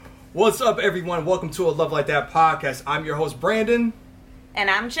What's up, everyone? Welcome to a Love Like That podcast. I'm your host, Brandon. And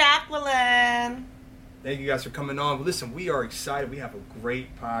I'm Jacqueline. Thank you guys for coming on. Listen, we are excited. We have a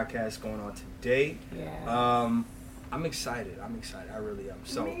great podcast going on today. Yeah. I'm excited. I really am.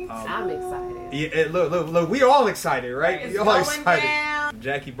 So I'm excited. Yeah, look. We all excited, right? It's We all going excited. down.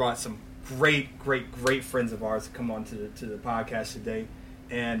 Jackie brought some great friends of ours to come on to the podcast today.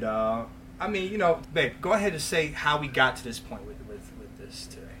 And babe, go ahead and say how we got to this point with this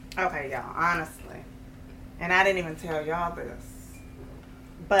today. Okay, y'all, honestly. And I didn't even tell y'all this.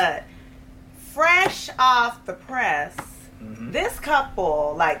 But fresh off the press, this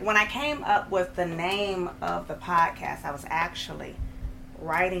couple, like when I came up with the name of the podcast, I was actually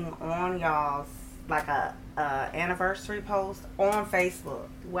writing on y'all's like a anniversary post on Facebook.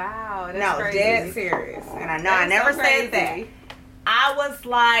 Wow, that's crazy. Dead serious. And I know I never said that. I was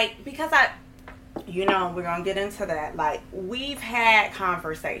like, because we're going to get into that. Like, we've had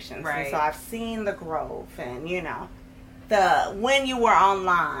conversations. Right. And so I've seen the growth and, when you were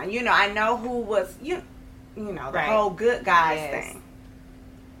online, I know who was, the right. whole good guys thing.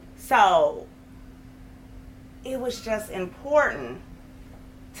 So it was just important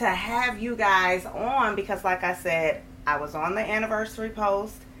to have you guys on because, like I said, I was on the anniversary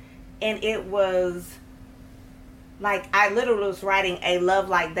post and it was like I literally was writing a love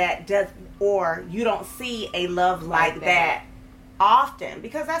like that or you don't see a love like that often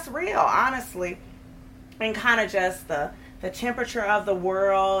because that's real, honestly. And kind of just the temperature of the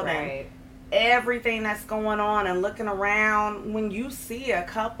world and everything that's going on and looking around when you see a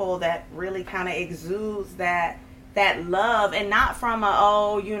couple that really kind of exudes that love and not from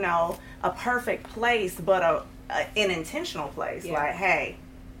a perfect place but an intentional place. Like, hey,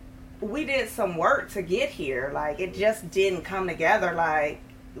 we did some work to get here. Like, it just didn't come together. Like,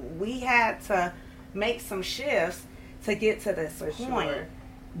 we had to make some shifts to get to this point. Sure.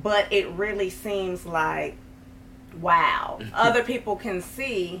 But it really seems like, wow, other people can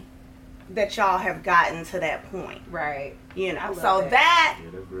see that y'all have gotten to that point. Right. So that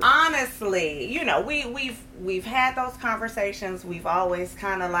honestly, we've had those conversations. We've always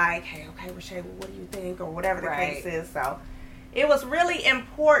kind of like, hey, okay, Rashae, what do you think? Or whatever the case is. So it was really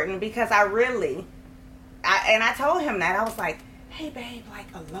important because I told him that. I was like, hey, babe, like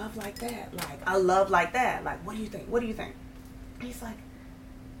a love like that. Like a love like that. Like, what do you think? What do you think? He's like,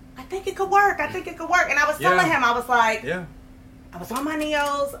 I think it could work. And I was telling him, I was like, I was on my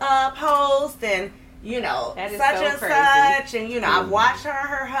Neo's post and, that is such so and crazy. such. And, I've watched her and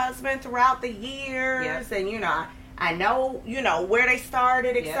her husband throughout the years. And, I know, where they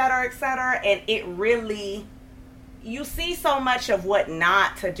started, et cetera, et cetera. And it really, you see so much of what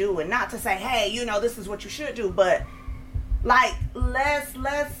not to do and not to say, hey, this is what you should do. But, like, let's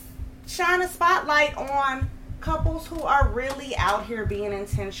shine a spotlight on couples who are really out here being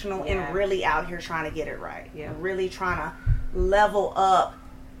intentional and really out here trying to get it right. Yeah. Really trying to level up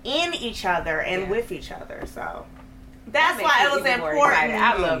in each other and with each other. So that's why it was important.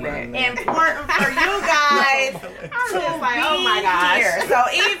 I love that. Important for you guys to be here. So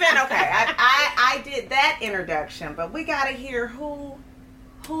even I did that introduction, but we got to hear who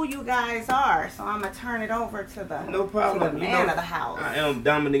you guys are. So I'm gonna turn it over to the man of the house. I am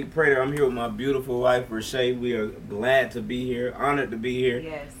Dominique Prater. I'm here with my beautiful wife Rashae. We are glad to be here, honored to be here.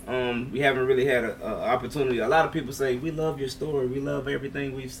 Yes. We haven't really had an opportunity. A lot of people say we love your story, we love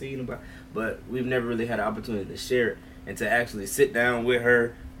everything we've seen about, but we've never really had an opportunity to share it and to actually sit down with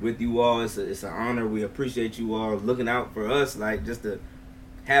her, with you all. It's an honor. We appreciate you all looking out for us, like just to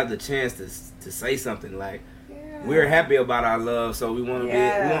have the chance to say something like. We're happy about our love, so we want to we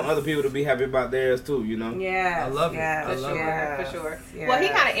want other people to be happy about theirs too, Yeah, I love it. For sure. Yes. Well, he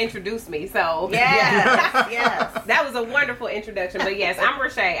kind of introduced me, so yes. That was a wonderful introduction. But yes, I'm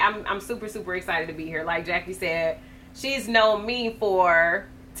Rashae. I'm super excited to be here. Like Jackie said, she's known me for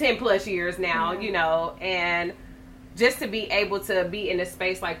 10 plus years now, and just to be able to be in a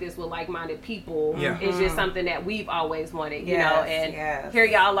space like this with like-minded people is just something that we've always wanted, and here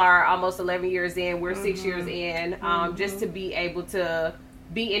y'all are almost 11 years in, we're 6 years in, just to be able to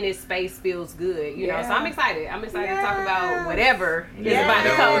be in this space feels good, so I'm excited to talk about whatever is about to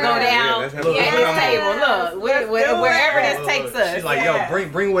go down at this table. Look, wherever this takes us. She's like, yo,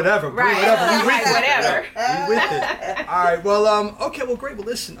 bring whatever, we with it. We with it. All right, well, okay, well, great. Well,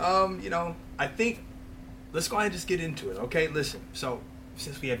 listen, I think let's go ahead and just get into it, okay? Listen, so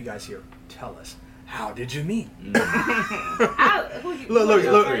since we have you guys here, tell us, how did you meet? Look,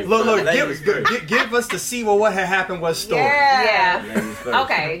 give us the see what had happened was story. Yeah.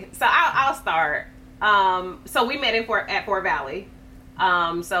 Okay, so I'll start. So we met at Fort Valley.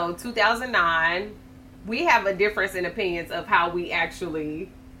 So 2009, we have a difference in opinions of how we actually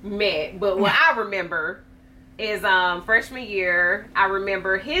met, but what I remember is freshman year, I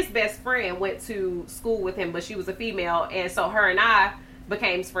remember his best friend went to school with him, but she was a female, and so her and I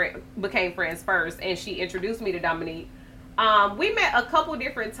became friends first, and she introduced me to Dominique. We met a couple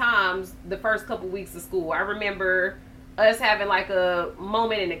different times the first couple weeks of school. I remember us having like a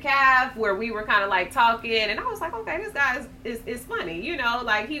moment in the caf where we were kind of like talking, and I was like, okay, this guy is funny, you know,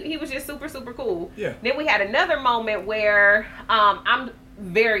 like he was just super, super cool. Yeah. Then we had another moment where I'm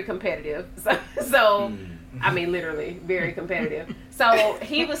very competitive, so I mean, literally very competitive. So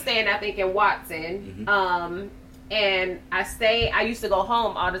he was staying, I think, in Watson. And I used to go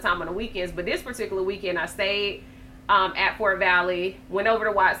home all the time on the weekends, but this particular weekend I stayed at Fort Valley, went over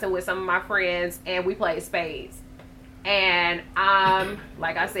to Watson with some of my friends, and we played spades. And I'm,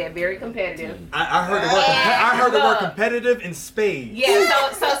 like I said, very competitive. I heard the word competitive in spades.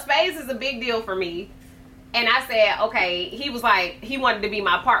 Yeah, so spades is a big deal for me. And I said, okay, he was like, he wanted to be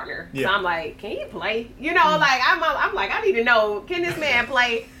my partner. Yeah. So I'm like, can he play? You know, like, I'm like, I need to know, can this man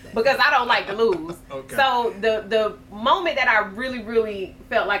play? Because I don't like to lose. Okay. So the moment that I really, really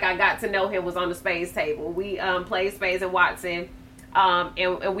felt like I got to know him was on the spades table. We played spades in Watson.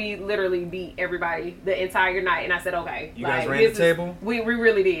 And we literally beat everybody the entire night. And I said, okay. You guys ran the table? We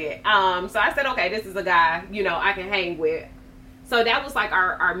really did. So I said, okay, this is a guy, you know, I can hang with. So that was like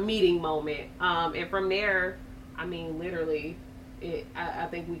our meeting moment. And from there, I mean, literally, I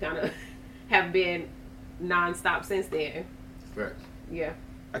think we kind of have been nonstop since then. Right. Yeah.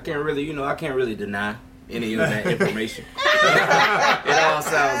 I can't really deny any of that information. It all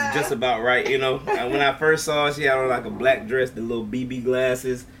sounds just about right, you know. When I first saw her, she had on like a black dress, the little BB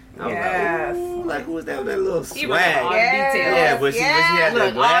glasses. I was like, ooh, like who was that with that little swag? Yeah, but she had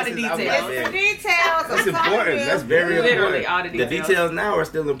the glasses. All the details. It's the details. That's important. That's very important. Literally all the details. The details now are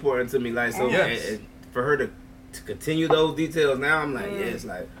still important to me. Like, so and for her to continue those details now, I'm like, yeah, it's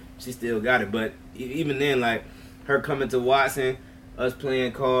like she still got it. But even then, like her coming to Watson, us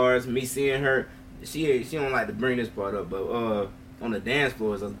playing cards, me seeing her, she don't like to bring this part up, but on the dance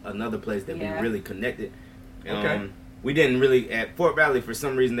floor is another place that we really connected. Okay. We didn't really, at Fort Valley, for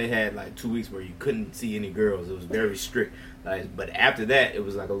some reason, they had like 2 weeks where you couldn't see any girls. It was very strict. Like, but after that, it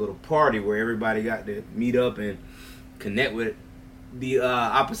was like a little party where everybody got to meet up and connect with the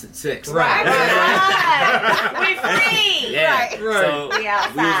opposite sex. Right. We free. Yeah. Right. So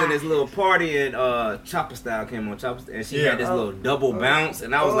we was in this little party, and Chopper Style came on, and she had this little double bounce,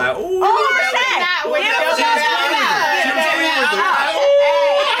 and I was like, ooh.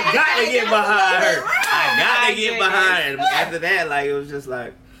 I got to get behind her. I got to get behind her. And after that, like, it was just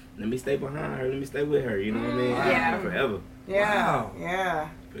like, let me stay behind her. Let me stay with her. You know what I mean? Yeah. Forever. Yeah. Wow. Yeah.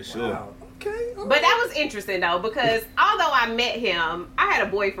 For sure. Wow. Okay. But that was interesting though, because although I met him, I had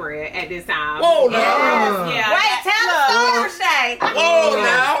a boyfriend at this time. Whoa, no. Yeah. Wait, tell the story, Rashae. Whoa,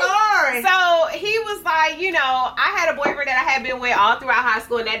 now. So he was like, you know, I had a boyfriend that I had been with all throughout high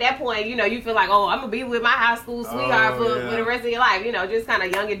school, and at that point, you know, you feel like, oh, I'm gonna be with my high school sweetheart for the rest of your life, you know, just kind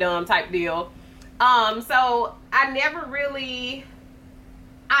of young and dumb type deal. So I never really,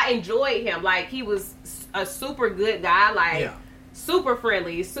 I enjoyed him. Like, he was a super good guy, like super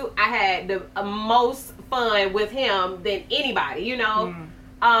friendly. So I had the most fun with him than anybody, you know.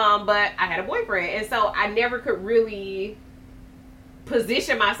 But I had a boyfriend, and so I never could really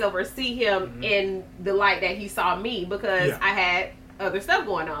position myself or see him in the light that he saw me, because I had other stuff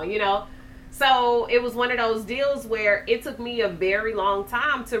going on, you know. So it was one of those deals where it took me a very long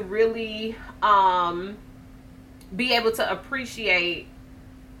time to really be able to appreciate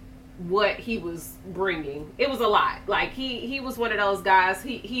what he was bringing. It was a lot. Like, he was one of those guys,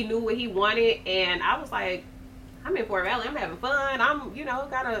 he knew what he wanted, and I was like, I'm in Fort Valley, I'm having fun, I'm, you know,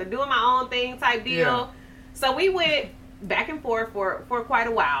 kind of doing my own thing type deal. So we went back and forth for quite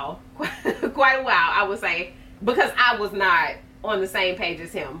a while, I would say, because I was not on the same page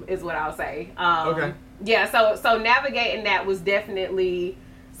as him, is what I'll say. Okay. Yeah, so navigating that was definitely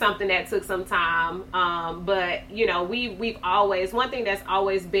something that took some time. But, you know, we've always, one thing that's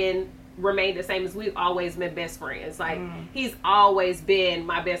always remained the same is we've always been best friends. Like, he's always been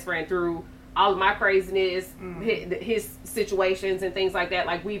my best friend through all of my craziness, his situations and things like that.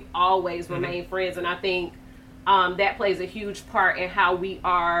 Like, we've always remained friends, and I think that plays a huge part in how we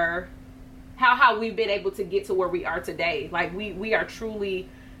are, how we've been able to get to where we are today. Like, we are truly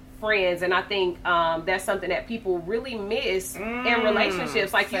friends, and I think that's something that people really miss in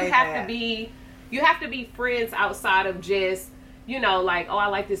relationships. Like, you have to be friends outside of just, you know, like, oh, I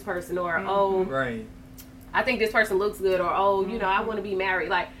like this person, or I think this person looks good, or oh, you know, I want to be married.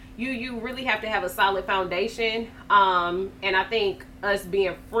 Like, you really have to have a solid foundation, and I think us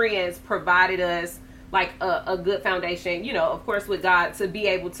being friends provided us like a good foundation, you know, of course with God, to be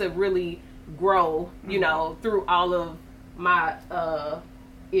able to really grow, you know, through all of my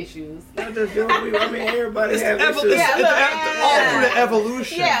issues. Not just you. I mean, everybody has issues. All through the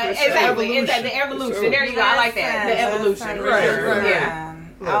evolution. Yeah, exactly. It's the evolution. Sure. There you go. I like that. The evolution. Right. Yeah.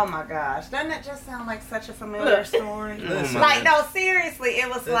 Oh my gosh. Doesn't it just sound like such a familiar story? Like, no, seriously, it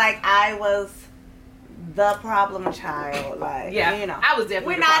was like I was the problem child. Like, you know, I was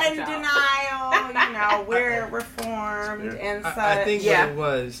definitely we're not in denial, you know, we're reformed and such. I think what it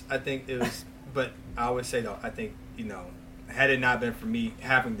was, but I would say though, I think, you know, had it not been for me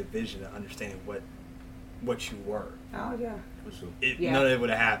having the vision and understanding what you were, none of it would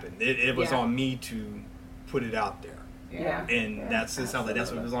have happened. It was on me to put it out there. Yeah. And that's it sounds like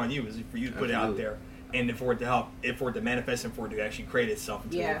that's what was on you, is for you to put it out there and for it to help, for it to manifest and for it to actually create itself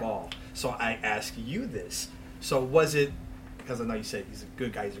and to evolve. So I ask you this. So was it, because I know you said he's a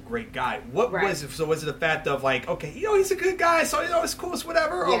good guy, he's a great guy. What was it? So was it the fact of like, okay, you know, he's a good guy, so you know it's cool, it's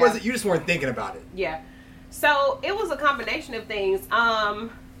whatever, or was it you just weren't thinking about it? Yeah. So it was a combination of things. I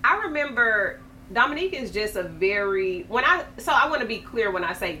remember Dominique is just a very, I want to be clear when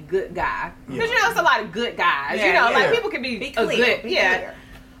I say good guy, because you know it's a lot of good guys. You know, like people can be a good. Clear.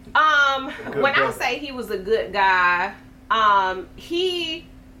 When I say he was a good guy, he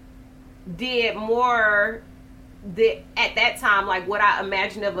did more at that time, like what I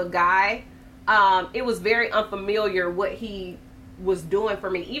imagined of a guy. It was very unfamiliar what he was doing for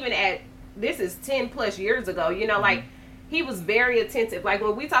me, even at, this is 10 plus years ago, you know, like he was very attentive. Like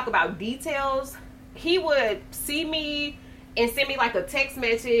when we talk about details, he would see me and send me like a text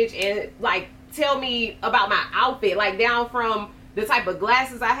message and like tell me about my outfit, like down from the type of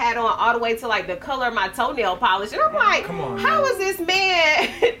glasses I had on all the way to like the color of my toenail polish. And I'm like, how is this man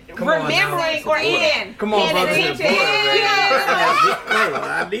remembering or even paying attention?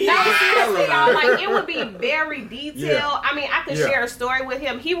 Like it would be very detailed. I mean, I could share a story with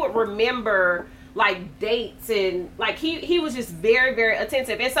him. He would remember like dates and like he was just very, very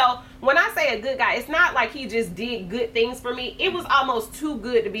attentive. And so when I say a good guy, it's not like he just did good things for me. It was almost too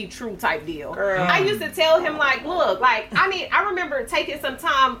good to be true type deal. I used to tell him like, look, like I remember taking some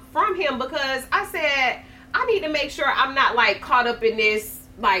time from him because I said I need to make sure I'm not like caught up in this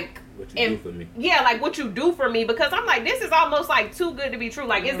like what you do for me. Yeah, like what you do for me, because I'm like, this is almost like too good to be true.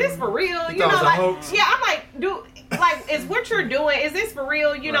 Like, is this for real? You know, like I'm like, is what you're doing, is this for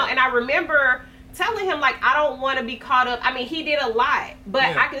real? You know, and I remember telling him like I don't want to be caught up. I mean, he did a lot, but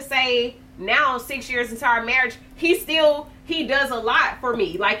I could say now 6 years into our marriage, he does a lot for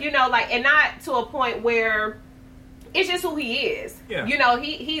me. Like, you know, like, and not to a point where it's just who he is. Yeah. You know,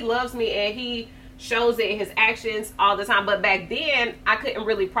 he loves me and he shows it in his actions all the time. But back then I couldn't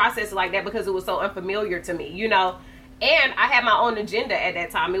really process it like that because it was so unfamiliar to me, you know. And I had my own agenda at that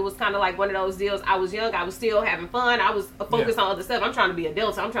time. It was kind of like one of those deals. I was young. I was still having fun. I was focused on other stuff. I'm trying to be a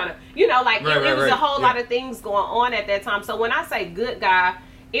Delta. I'm trying to, you know, like it was a whole lot of things going on at that time. So when I say good guy,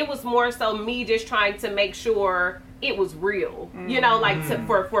 it was more so me just trying to make sure it was real, you know, like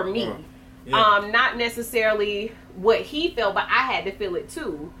for me. Not necessarily what he felt, but I had to feel it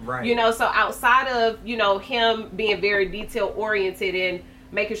too. Right. You know, so outside of, you know, him being very detail oriented and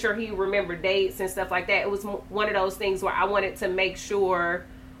making sure he remembered dates and stuff like that, it was one of those things where I wanted to make sure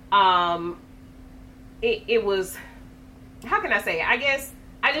it was, how can I say it? I guess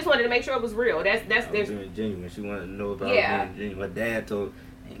I just wanted to make sure it was real. That's being genuine. She wanted to know about being genuine. My dad told,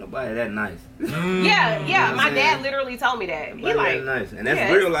 ain't nobody that nice. Yeah. My dad literally told me that. He like that nice, and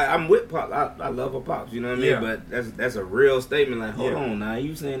that's real. Like, I'm with Pop. I love her Pops. You know what I mean? But that's a real statement. Like, hold on now,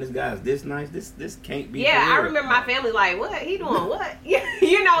 you saying this guy's this nice? This can't be. Yeah, I remember my family like, what he doing? What?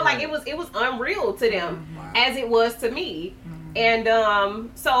 You know, like it was unreal to them as it was to me. And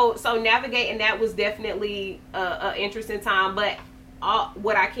so navigating that was definitely a interesting time. But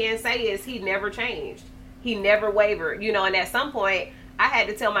what I can say is he never changed. He never wavered. You know, and at some point I had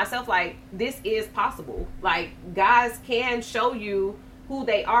to tell myself, like, this is possible. Like, guys can show you who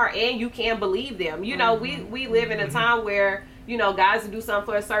they are and you can believe them. You know, we live in a time where, you know, guys will do something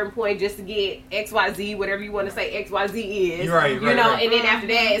for a certain point just to get XYZ, whatever you want to say XYZ is. Right. And then after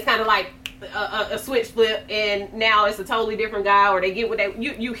that, it's kind of like a switch flip and now it's a totally different guy, or they get what they...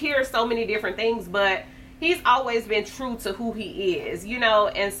 You hear so many different things, but he's always been true to who he is, you know?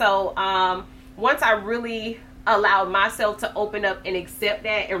 And so once I really allowed myself to open up and accept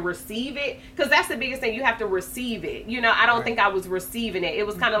that and receive it, because that's the biggest thing, you have to receive it. You know, I don't think I was receiving it. It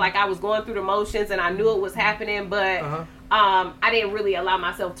was kind of like I was going through the motions and I knew it was happening, but I didn't really allow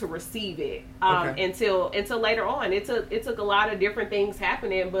myself to receive it until later on. It took a lot of different things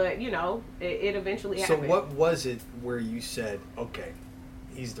happening, but you know, it eventually happened. So what was it where you said, okay,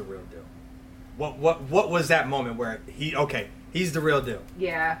 he's the real deal? What was that moment where he's the real deal?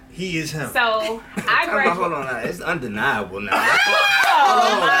 Yeah. He is him. So I graduated. Hold on now. It's undeniable now.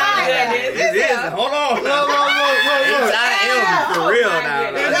 Oh my goodness. It is. Hold on. Look. I am for real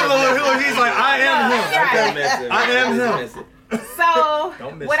now. He's like, I am him. I am him. So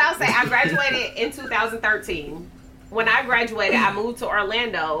what I'll say, I graduated in 2013. When I graduated, I moved to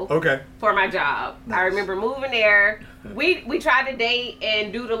Orlando for my job. Nice. I remember moving there. We tried to date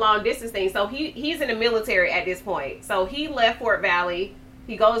and do the long distance thing. So he's in the military at this point. So he left Fort Valley.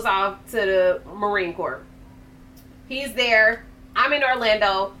 He goes off to the Marine Corps. He's there. I'm in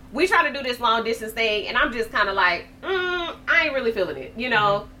Orlando. We try to do this long distance thing, and I'm just kind of like, I ain't really feeling it,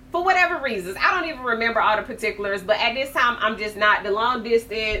 for whatever reasons. I don't even remember all the particulars, but at this time, I'm just not. The long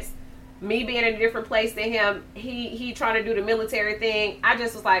distance, me being in a different place than him, he trying to do the military thing. I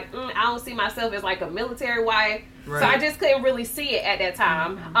just was like, I don't see myself as like a military wife. Right. So I just couldn't really see it at that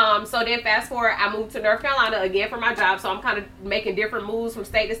time. So then fast forward, I moved to North Carolina again for my job. So I'm kind of making different moves from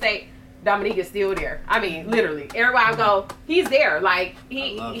state to state. Dominique is still there. I mean, literally, everywhere I go, he's there. Like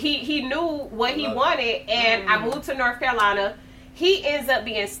he knew what he wanted, and I moved to North Carolina. He ends up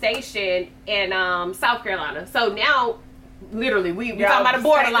being stationed in South Carolina. So now, literally, we talking about a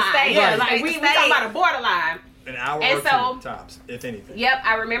borderline. Yeah, like we talking about a borderline. An hour or two tops, if anything. Yep,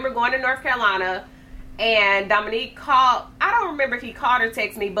 I remember going to North Carolina, and Dominique called. I don't remember if he called or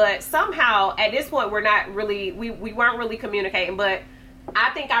texted me, but somehow at this point we weren't really communicating, but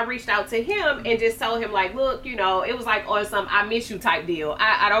I think I reached out to him and just told him, like, look, it was like on some I miss you type deal.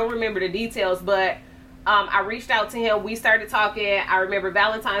 I don't remember the details, but I reached out to him. We started talking. I remember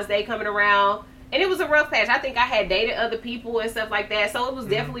Valentine's Day coming around, and it was a rough patch. I think I had dated other people and stuff like that, so it was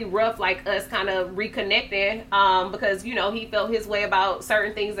definitely rough, like us kind of reconnecting because, he felt his way about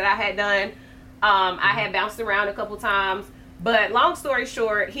certain things that I had done. I had bounced around a couple times, but long story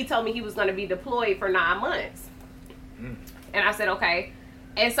short, he told me he was going to be deployed for 9 months. And I said, okay.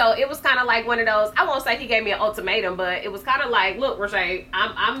 And so it was kind of like one of those, I won't say he gave me an ultimatum, but it was kind of like, look, Rashae,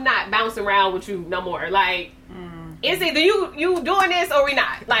 I'm not bouncing around with you no more. Like, it's either you doing this or we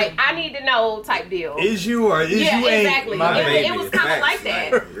not. Like, I need to know type deal. Is you or is you ain't exactly. It was kind of like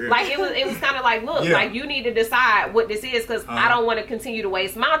that. Like, it was kind of like, look, like, you need to decide what this is because I don't want to continue to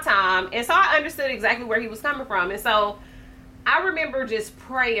waste my time. And so I understood exactly where he was coming from. And so I remember just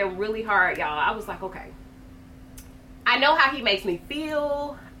praying really hard, y'all. I was like, okay. I know how he makes me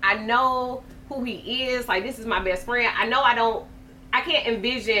feel. I know who he is. Like, this is my best friend. I know I can't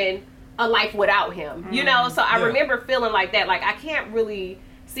envision a life without him, So I remember feeling like that. Like, I can't really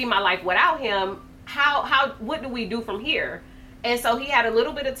see my life without him. What do we do from here? And so he had a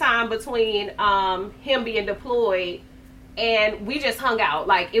little bit of time between him being deployed, and we just hung out.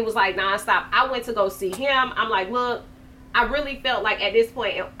 Like, it was like nonstop. I went to go see him. I'm like, look, I really felt like at this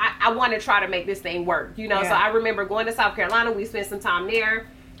point, I want to try to make this thing work, So I remember going to South Carolina. We spent some time there.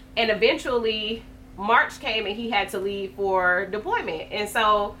 And eventually, March came and he had to leave for deployment. And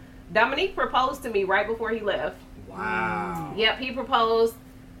so Dominique proposed to me right before he left. Wow. Yep, he proposed.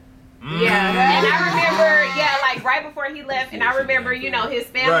 Yeah. And I remember, like right before he left. And I remember, his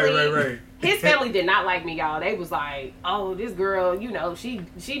family. Right. His family did not like me, y'all. They was like, oh, this girl, she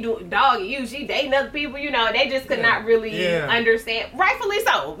do dog you. She dating other people, They just could not really understand. Rightfully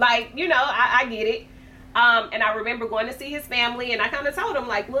so. Like, I get it. And I remember going to see his family, and I kind of told him,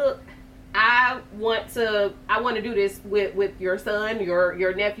 like, look, I want to do this with your son,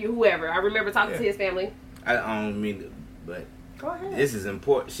 your nephew, whoever. I remember talking to his family. I don't mean to, but go ahead. This is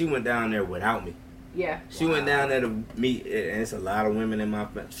important. She went down there without me. Yeah, she went down there to meet, and it's a lot of women in my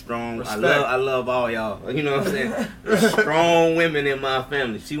family. Strong. Respect. I love all y'all. You know what I'm saying? Strong women in my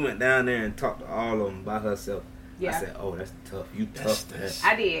family. She went down there and talked to all of them by herself. Yeah. I said, "Oh, that's tough. You tough."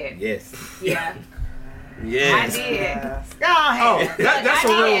 I did. Yes. Yeah. Yes. I did. Oh, that's a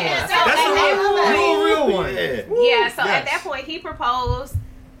real one. That's a real one. Yeah. So at that point, he proposed,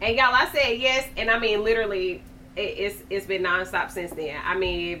 and y'all, I said yes, and I mean, literally, it's been nonstop since then. I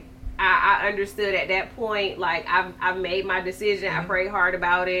mean. I understood at that point, like, I've made my decision. I prayed hard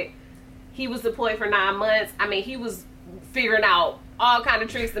about it. He was deployed for 9 months. I mean, he was figuring out all kind of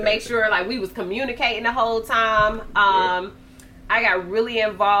tricks to make sure, like, we was communicating the whole time. I got really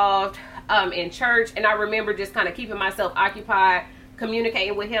involved in church, and I remember just kind of keeping myself occupied,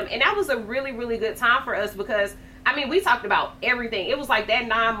 communicating with him. And that was a really, really good time for us because, I mean, we talked about everything. It was like that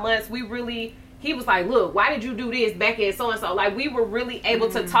 9 months, he was like, look, why did you do this back in so-and-so? Like, we were really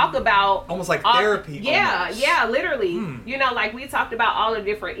able to talk about... Almost like therapy. Yeah, literally. Like, we talked about all the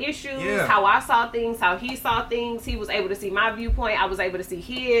different issues, how I saw things, how he saw things. He was able to see my viewpoint. I was able to see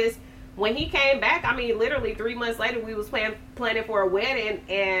his. When he came back, I mean, literally 3 months later, we was planning for a wedding,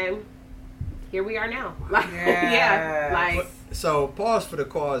 and here we are now. Like, yeah, like. So pause for the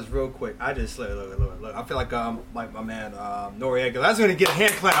cause real quick. I just look. I feel like my man Noriega. That's gonna get a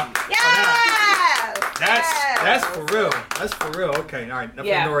hand clap. Yes. That's for real. That's for real. Okay, all right. Enough of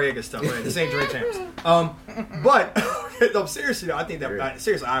the Noriega stuff. Right? This ain't Dre Champs. But no, seriously, though, I think that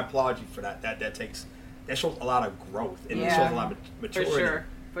seriously, I applaud you for that. That shows a lot of growth and it shows a lot of maturity.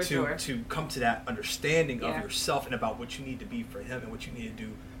 For sure. To come to that understanding of yourself and about what you need to be for him and what you need to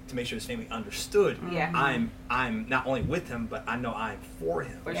do to make sure his family understood. Yeah. I'm not only with him, but I know I'm for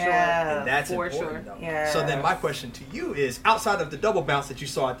him. For sure. And that's for important, sure. though. Yes. So then my question to you is, outside of the double bounce that you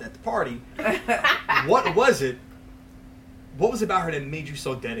saw at the party, what was it about her that made you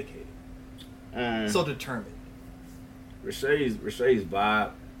so dedicated? So determined? Rashae's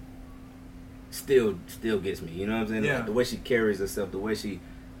vibe still gets me. You know what I'm saying? Yeah. Like, the way she carries herself, the way she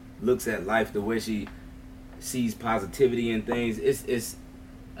looks at life, the way she sees positivity in things. It's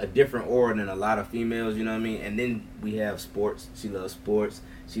a different aura than a lot of females, you know what I mean? And then we have sports. She loves sports.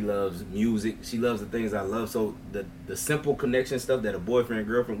 She loves music. She loves the things I love. So the simple connection stuff that a boyfriend and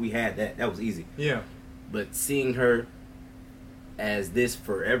girlfriend, we had that was easy. Yeah. But seeing her as this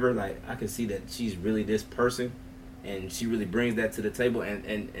forever, like, I can see that she's really this person and she really brings that to the table.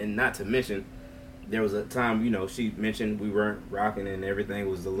 And not to mention, there was a time, you know, she mentioned we weren't rocking and everything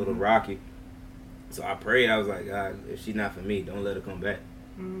was a little rocky. So I prayed. I was like, God, if she's not for me, don't let her come back.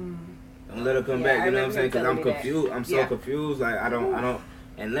 Don't let her come back. You know what I'm saying? Because I'm confused. I'm so confused. Like, I don't.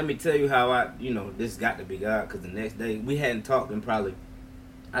 And let me tell you how this got to be God. Because the next day, we hadn't talked in probably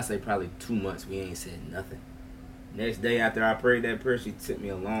 2 months. We ain't said nothing. Next day after I prayed that prayer, she sent me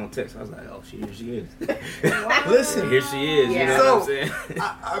a long text. I was like, oh, here she is. Listen. Here she is. You know so, what I'm saying?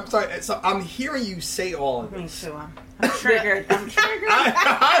 I'm sorry. So I'm hearing you say all of this. Me too. I'm triggered.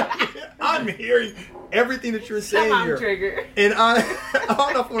 I'm hearing everything that you're saying I'm here. triggered. And I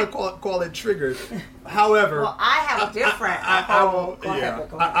don't know if I want to call it triggered. However, Well, I have a different.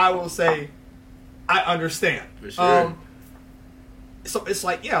 I will say, I understand. For sure. So it's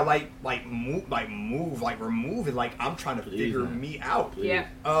like, remove it. Like, I'm trying to figure me out. Please. Yeah.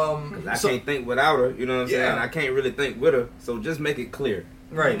 I can't think without her. You know what I'm saying? I can't really think with her. So just make it clear.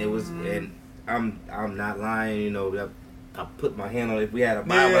 Right. And it was, and I'm not lying. You know, I put my hand on it. If we had a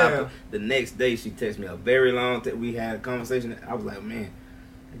Bible, the next day she texted me a very long. We had a conversation. I was like, man,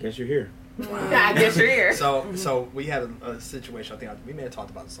 I guess you're here. I guess you're here. So we had a situation. I think we may have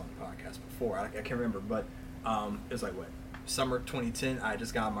talked about this on the podcast before. I can't remember, but it was like summer 2010. I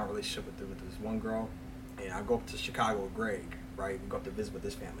just got in my relationship with this one girl, and I go up to Chicago with Greg. Right, we go up to visit with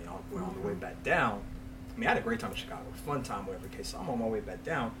this family. We're on the way back down. I mean, I had a great time in Chicago. It was a fun time, whatever case. So I'm on my way back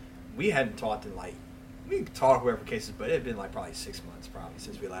down. We hadn't talked in we talked whatever cases, but it had been probably 6 months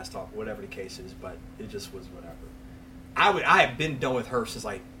since we last talked, whatever the case is. But it just was whatever. I had been done with her since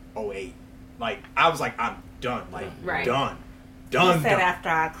 2008. I was like, I'm done. Done. You said after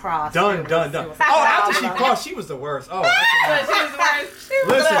I crossed. Done. After she crossed, she was the worst. Oh, she was the worst.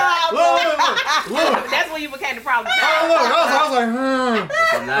 Listen, look. That's when you became the problem. I was like,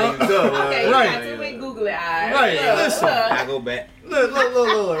 So now you know. Okay, right. you ain't Google it. Right. Listen. I go back.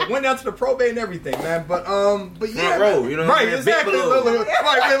 Look. Went down to the probate and everything, man. But yeah. Front row, you know what I'm saying? Exactly. Big balloon. Look. All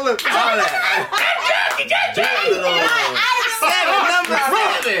that.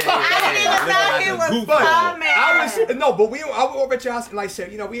 But I went over at your house and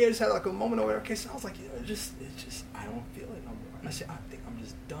said, we just had a moment over there. Okay, so I was like, it's just, I don't feel it no more. I said, I think I'm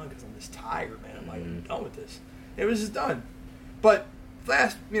just done because I'm just tired, man. I'm done with this. It was just done. But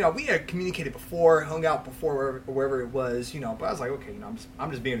last, we had communicated before, hung out before, wherever it was, but I was like, okay,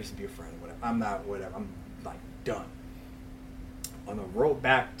 I'm just being just to be a friend, whatever. I'm not, whatever. I'm done. On the road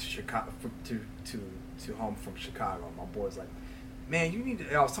back to Chicago, to home from Chicago, my boy's like, man, you need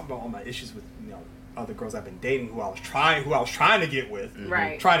to. I was talking about all my issues with other girls I've been dating who I was trying to get with,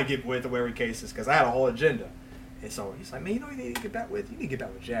 right? Trying to get with, or whatever the case is, because I had a whole agenda. And so he's like, man, you need to get back with. You need to get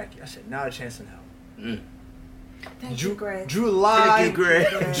back with Jackie. I said, not a chance in hell. Thank you, Greg. July. Thank you, Greg.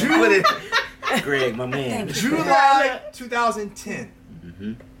 Greg, my man. July 2010.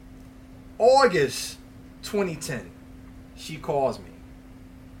 Mm-hmm. August 2010. She calls me.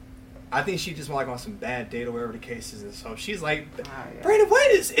 I think she just went on some bad date or whatever the case is. And so she's like, Brandon,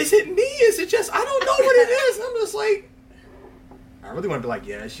 wait, is it me? Is it just, I don't know what it is. And I'm just like, I really want to be like,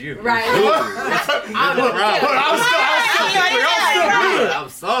 yeah, it's you. Right. I'm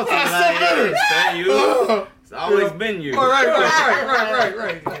salty. It's you. It's always been you.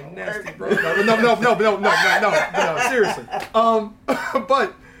 Right. Nasty, bro. No, seriously.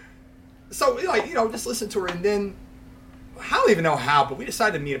 But, so, just listen to her, and then, I don't even know how, but we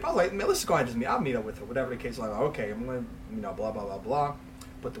decided to meet up. I was like, man, let's just go ahead and just meet. I'll meet up with her, whatever the case is. Like, okay, I'm going to, blah, blah, blah, blah.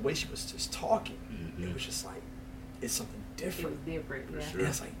 but the way she was just talking, it was just like, it's something different. It was different, yeah. And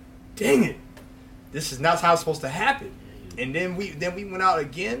it's like, dang it, this is not how it's supposed to happen. And then we went out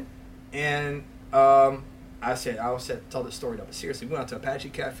again, and I tell this story though, but seriously, we went out to Apache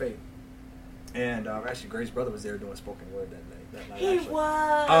Cafe, and actually Grace's brother was there doing spoken word that night. He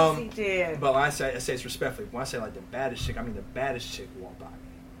was. He did. But when I say it's respectfully. When I say like the baddest chick, I mean the baddest chick walked by me.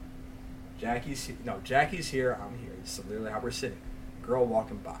 Jackie's here. I'm here. It's literally how we're sitting. Girl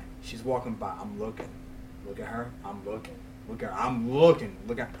walking by. She's walking by. I'm looking. Look at her. I'm looking. Look at her. I'm looking.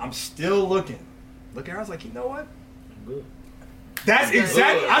 I'm still looking. Look at her. I was like, you know what? I'm good. That's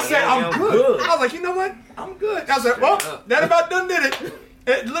exactly. I said I'm good. I was like, you know what? I'm good. I was like, well, that about done did it.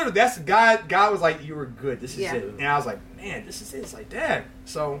 Literally, that's the guy. God was like, you were good. This is it. And I was like, man, this is it. It's like, dad.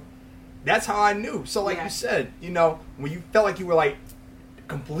 So that's how I knew. So like you said, you know, when you felt like you were like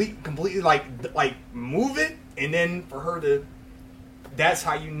completely like move it, and then for her to, that's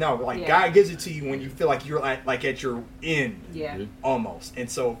how you know. Like God gives it to you when you feel like you're like at your end, almost. And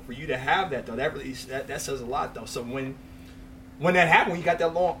so for you to have that though, that really that says a lot though. So when that happened, when you got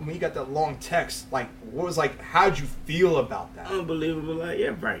that long text, like what was like? How'd you feel about that? Unbelievable, like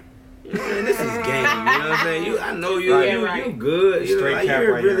right. You know, man, this is game. You know what I'm saying? I know you good. You straight know, like, cap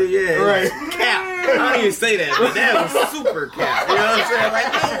you're right really here. right. Cap. I don't even say that, but that was super cap. You know what I'm saying?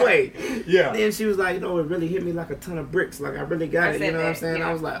 Like no way. Yeah. Then she was like, you know, it really hit me like a ton of bricks. Like I really got it. You know what I'm saying? Yeah.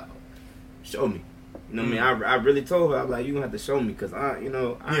 I was like, show me. You know what I mean? I really told her, I was like, you gonna have to show me because I ain't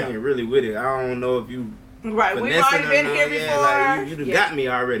really with it. I don't know if you. Right, we've already been here before. Like, you got me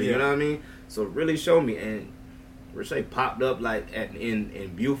already, you know what I mean? So really show me. And Rashae popped up like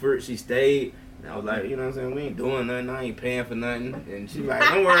in Buford. She stayed. And I was like, you know what I'm saying? We ain't doing nothing. I ain't paying for nothing. And she like,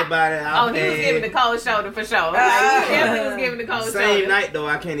 don't worry about it. I'll pay. He was giving the cold shoulder for sure. Like, he definitely was giving the cold shoulder. Same night though,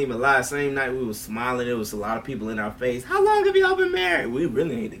 I can't even lie. Same night we was smiling. There was a lot of people in our face. How long have y'all been married? We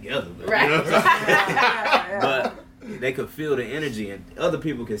really ain't together. But, right. You know what I'm saying? But they could feel the energy and other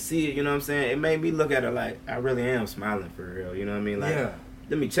people could see it, you know what I'm saying? It made me look at her like, I really am smiling for real, you know what I mean? Like,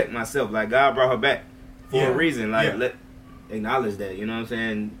 let me check myself. Like, God brought her back for a reason. Like, let acknowledge that, you know what I'm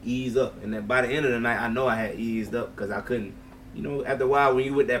saying? Ease up. And then by the end of the night, I know I had eased up because I couldn't, you know, after a while when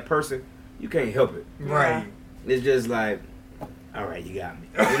you with that person, you can't help it. Right. It's just like, all right, you got me.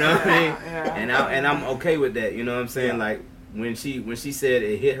 You know what I mean? And I'm okay with that, you know what I'm saying? Like, when she said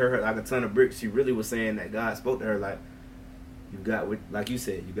it hit her like a ton of bricks, she really was saying that God spoke to her like, you got what, like you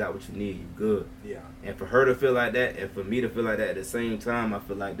said, you got what you need, you good. Yeah. And for her to feel like that, and for me to feel like that at the same time, I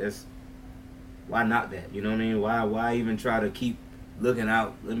feel like that's, why not that? You know what I mean? Why even try to keep looking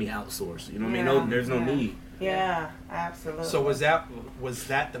out? Let me outsource. You know what I mean? No, there's no need. Yeah, absolutely. So was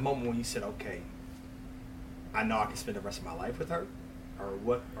that the moment when you said, okay, I know I can spend the rest of my life with her, or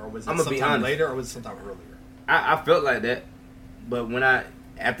what? Or was it sometime later, or was it sometime earlier? I felt like that. But when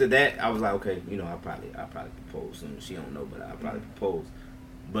after that, I was like, okay, you know, I'll probably propose soon. She don't know, but I'll probably propose.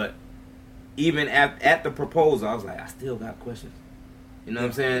 But even at the proposal, I was like, I still got questions. You know what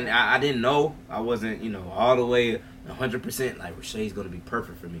I'm saying? I didn't know. I wasn't, you know, all the way 100% like Rashae's gonna be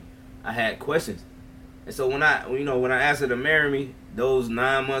perfect for me. I had questions. And so when I asked her to marry me, those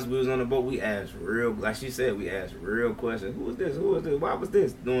 9 months we was on the boat, we asked like she said, we asked real questions. Who was this? Who was this? Why was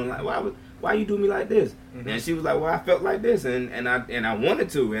this? Doing like, why you do me like this? Mm-hmm. And she was like, well, I felt like this, and I wanted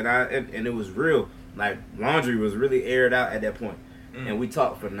to, and it was real. Like laundry was really aired out at that point. Mm-hmm. And we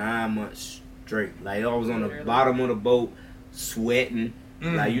talked for 9 months straight. Like I was on the bottom of the boat, sweating.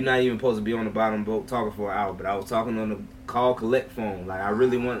 Mm-hmm. Like you're not even supposed to be on the bottom of the boat talking for an hour, but I was talking on the call collect phone. Like I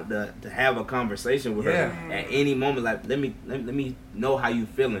really wanted to have a conversation with her at any moment. Like let me know how you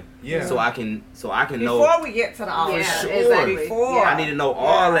feeling. Yeah. So I can know before we get to the offer. Yeah, sure. Exactly. Before I need to know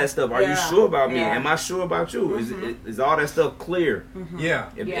all that stuff. Are you sure about me? Am I sure about you? Mm-hmm. Is all that stuff clear? Mm-hmm. Yeah.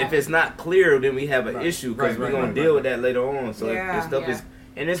 If it's not clear, then we have an issue because we're gonna deal with that later on. So if this stuff is,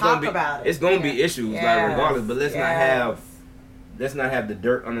 and it's gonna be issues like regardless. But let's not have the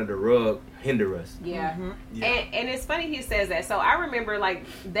dirt under the rug hinder us. Yeah. Mm-hmm. And it's funny he says that. So I remember like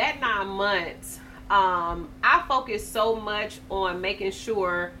that 9 months, I focused so much on making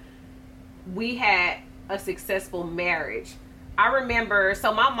sure we had a successful marriage. I remember,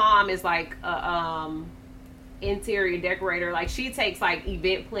 so my mom is like a interior decorator. Like she takes like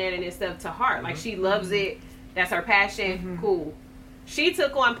event planning and stuff to heart. Mm-hmm. Like she loves it. That's her passion. Mm-hmm. Cool. She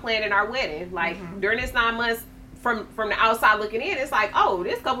took on planning our wedding. Like during this 9 months, from the outside looking in, it's like, oh,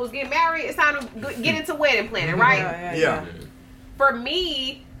 this couple's getting married. It's time to get into wedding planning, right? Yeah. For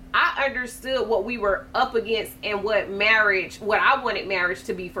me, I understood what we were up against and what I wanted marriage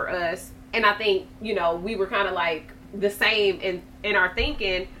to be for us. And I think, you know, we were kind of like the same in our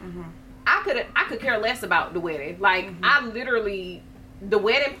thinking. Mm-hmm. I could care less about the wedding. Like, I literally the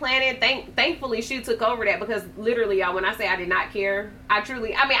wedding planning, thankfully she took over that, because literally, y'all, when I say I did not care,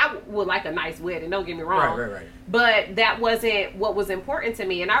 I would like a nice wedding, don't get me wrong. Right. But that wasn't what was important to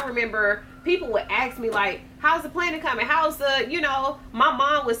me. And I remember people would ask me, like, how's the planning coming? How's the, my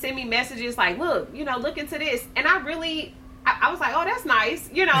mom would send me messages like, look into this. And I was like, oh, that's nice.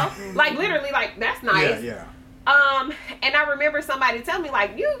 Like, literally, like, that's nice. Yeah. And I remember somebody tell me,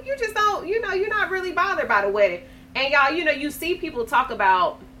 like, you just don't, you're not really bothered by the wedding. And y'all, you see people talk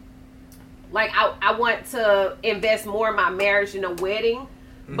about, like, I want to invest more in my marriage in a wedding.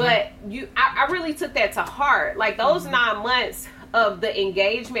 But I really took that to heart. Like, those 9 months of the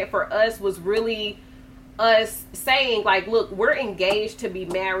engagement for us was really us saying, like, look, we're engaged to be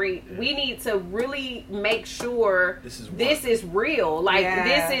married. Yeah. We need to really make sure this is real. Like,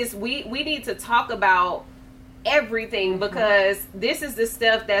 we need to talk about everything, because this is the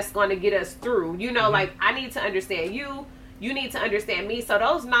stuff that's going to get us through. Like, I need to understand you. You need to understand me. So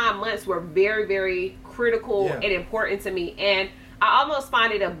those 9 months were very, very critical and important to me. And I almost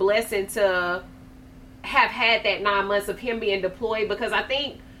find it a blessing to have had that 9 months of him being deployed, because I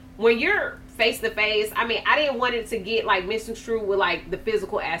think when you're face to face, I didn't want it to get like misconstrued with like the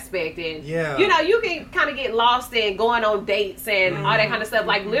physical aspect, and you can kind of get lost in going on dates and all that kind of stuff.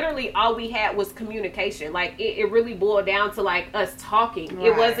 Like, literally all we had was communication. Like, it really boiled down to like us talking. Right.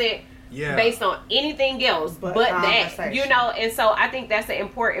 It wasn't based on anything else but that, and so I think that's an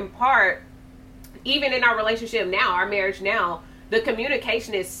important part. Even in our relationship now, our marriage now, the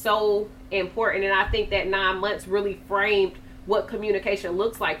communication is so important, and I think that 9 months really framed what communication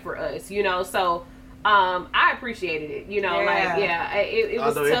looks like for us, so I appreciated it, it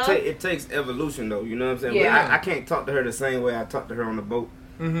was tough. It takes evolution, though, you know what I'm saying? I can't talk to her the same way I talked to her on the boat.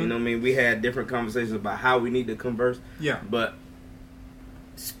 You know what I mean? We had different conversations about how we need to converse, but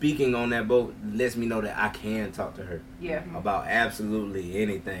speaking on that boat lets me know that I can talk to her about absolutely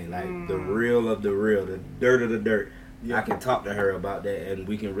anything, like the real of the real, the dirt of the dirt. I can talk to her about that, and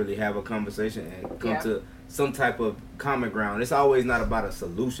we can really have a conversation and come to some type of common ground. It's always not about a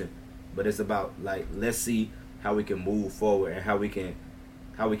solution, but it's about, like, let's see how we can move forward and how we can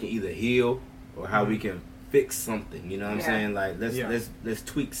either heal or how we can fix something. You know what I'm saying? Like, let's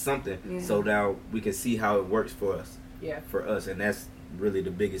tweak something so now we can see how it works for us. Yeah. For us, and that's really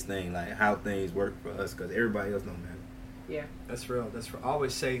the biggest thing, like how things work for us, because everybody else don't matter. Yeah, that's real. I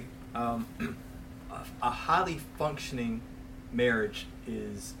always say, a highly functioning marriage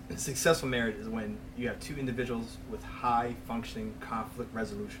a successful marriage is when you have two individuals with high functioning conflict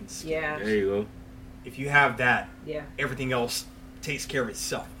resolution skills. Yeah. There you go. If you have that, everything else takes care of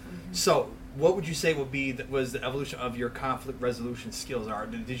itself. So what would you say was the evolution of your conflict resolution skills?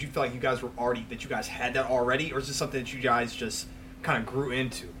 Did you feel like you guys had that already, or is this something that you guys just kind of grew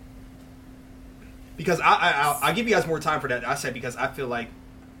into? Because I'll give you guys more time for that. I say because I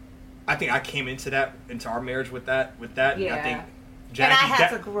think I came into our marriage with that. Yeah. And I think Jackie, and I had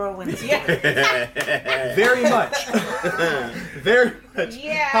to grow into it. Very much. Very much.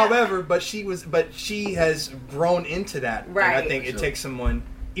 Yeah. However, but she has grown into that. Right. And I think it takes someone,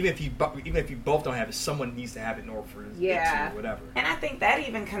 even if you both don't have it, someone needs to have it in order for it to, whatever. And I think that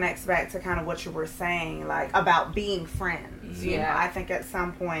even connects back to kind of what you were saying, like about being friends. You know, I think at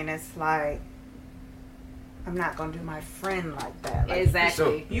some point it's like, I'm not going to do my friend like that. Like,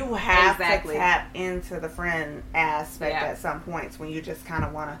 exactly. You have to tap into the friend aspect at some points when you just kind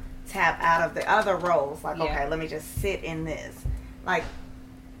of want to tap out of the other roles. Like, okay, let me just sit in this. Like,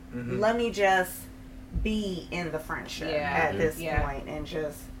 let me just be in the friendship at this point and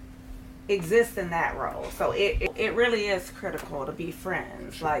just exist in that role. So it really is critical to be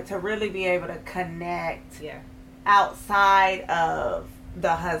friends. Like, to really be able to connect outside of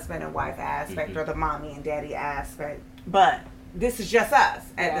the husband and wife aspect or the mommy and daddy aspect, but this is just us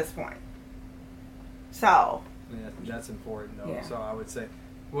at this point. So that's important though. So I would say,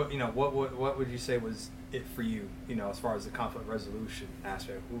 what would you say was it for you? As far as the conflict resolution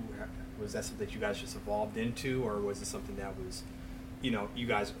aspect, was that something that you guys just evolved into, or was it something that was, you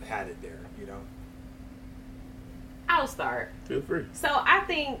guys had it there? I'll start. Feel free. So I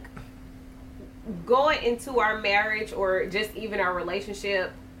think, going into our marriage or just even our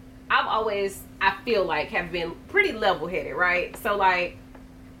relationship, I feel like have been pretty level-headed, right? So like,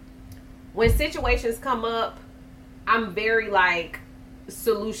 when situations come up, I'm very like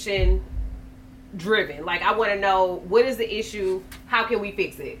solution driven. Like, I want to know, what is the issue? How can we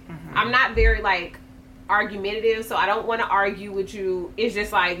fix it? I'm not very like argumentative, so I don't want to argue with you. It's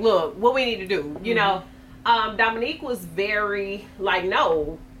just like, look, what we need to do, Dominique was very like,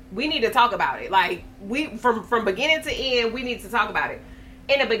 no, we need to talk about it. Like, we from beginning to end, we need to talk about it.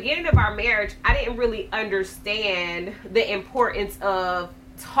 in the beginning of our marriage, I didn't really understand the importance of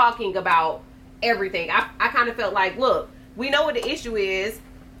talking about everything. I kind of felt like, look, we know what the issue is.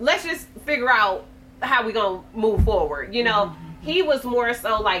 Let's just figure out how we're going to move forward. You know, he was more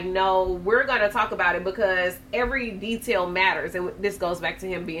so like, no, we're going to talk about it because every detail matters. And this goes back to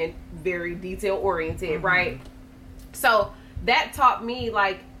him being very detail oriented, right? So that taught me,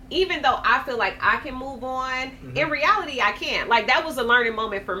 like, even though I feel like I can move on, in reality, I can't. Like, that was a learning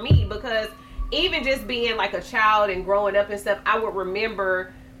moment for me, because even just being like a child and growing up and stuff, I would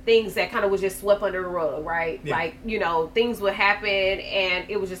remember things that kind of was just swept under the rug, right? Yeah. Like, you know, things would happen and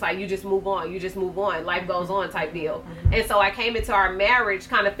it was just like, you just move on. Life goes on type deal. And so I came into our marriage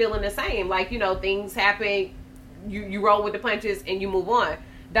kind of feeling the same. Like, you know, things happen, you roll with the punches and you move on.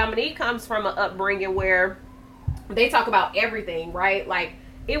 Dominique comes from an upbringing where they talk about everything, right? Like,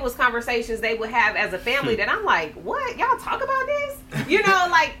 it was conversations they would have as a family that I'm like, what? Y'all talk about this? You know,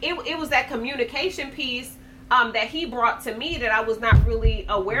 like, it was that communication piece that he brought to me that I was not really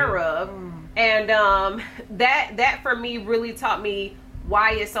aware of. And that for me really taught me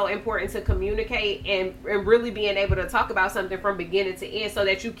why it's so important to communicate and really being able to talk about something from beginning to end so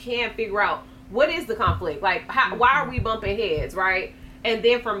that you can figure out what is the conflict? Like, why are we bumping heads, right? And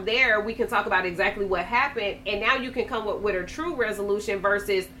then from there, we can talk about exactly what happened. And now you can come with a true resolution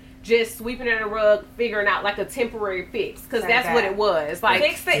versus just sweeping it in the rug, figuring out like a temporary fix. Because that's what it was. Like,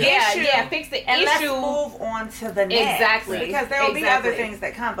 fix the issue. Yeah, fix the and issue. And let's move on to the next. Exactly. Because there will be other things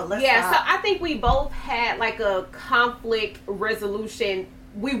that come, but let's so I think we both had like a conflict resolution.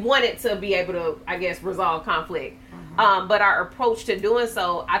 We wanted to be able to, I guess, resolve conflict. But our approach to doing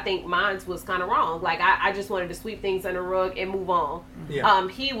so, I think mine was kind of wrong. Like, I just wanted to sweep things under the rug and move on. Yeah.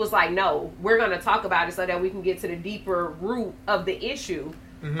 He was like, no, we're going to talk about it so that we can get to the deeper root of the issue.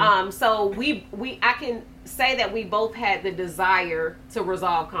 So I can say that we both had the desire to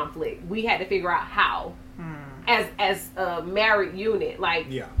resolve conflict. We had to figure out how, as a married unit. Like,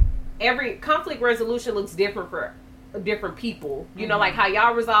 every conflict resolution looks different for different people. You know, like how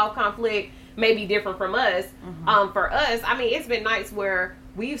y'all resolve conflict may be different from us. For us, I mean, it's been nights where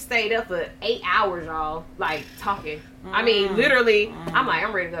we've stayed up for 8 hours, y'all, like talking. I mean, literally, I'm like,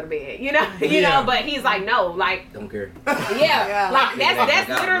 I'm ready to go to bed, you know, know. But he's like, no, like, don't care. Like that's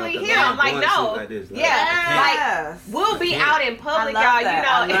literally him. I'm like, no, like we'll be out in public, y'all. You know,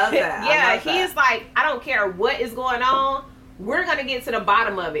 I love that. He's like, I don't care what is going on. We're going to get to the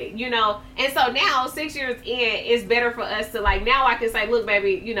bottom of it, you know? And so now, 6 years in, it's better for us to, like, now I can say, look,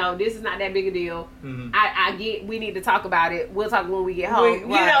 baby, you know, this is not that big a deal. I get, we need to talk about it. We'll talk when we get home.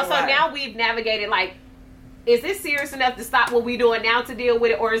 Now we've navigated, like, is this serious enough to stop what we're doing now to deal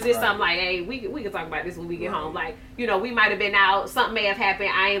with it? Or is this something like, hey, we can talk about this when we get home? Like, you know, we might have been out. Something may have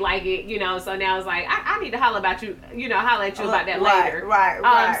happened. I ain't like it, you know? So now it's like, I need to holler about you, you know, holler at you about that later.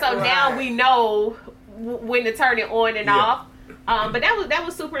 So now we know when to turn it on and off. But that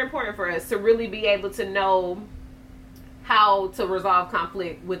was super important for us to really be able to know how to resolve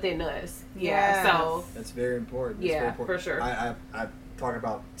conflict within us. So that's very important. That's very important. For sure. I talking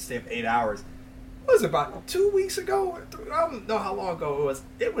about staying 8 hours. What was it, about 2 weeks ago? I don't know how long ago it was.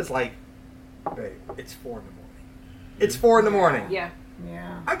 It was like, babe, it's 4 in the morning. It's 4 in the morning. Yeah.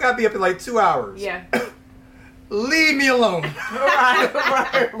 I gotta be up in like 2 hours. Yeah. Leave me alone.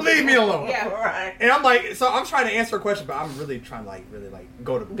 Right. Leave me alone. Yeah, right. And I'm like, so I'm trying to answer a question, but I'm really trying to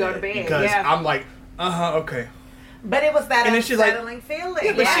go to bed. Because I'm like, okay. But it was that and unsettling feeling.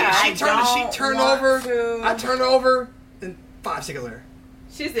 Yeah, but she turned over. I turned over, and 5 seconds later.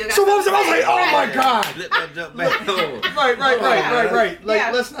 She still got so I was like, oh my God. Right.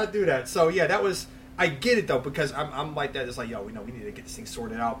 Like, let's not do that. So yeah, that was, I get it though, because I'm like that. It's like, yo, we need to get this thing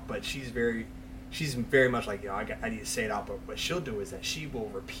sorted out. But she's very much like, yo, I need to say it out. But what she'll do is that she will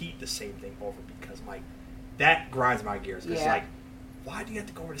repeat the same thing over, because like, that grinds my gears. Because like, why do you have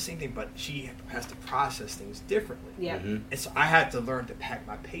to go over the same thing? But she has to process things differently. Yeah. And so I had to learn to pack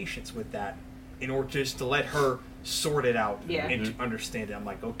my patience with that in order just to let her sort it out and to understand it. I'm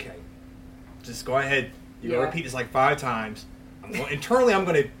like, okay, just go ahead. You're gonna repeat this like 5 times. Internally, I'm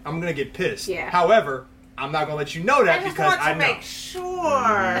gonna get pissed. Yeah. However, I'm not gonna let you know that because I know. Make sure.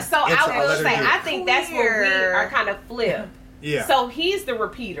 So I will say, I think that's where we are kind of flip. Yeah. So he's the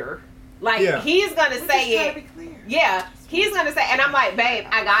repeater. Like, he's gonna say it. Yeah. He's gonna say, and I'm like, babe,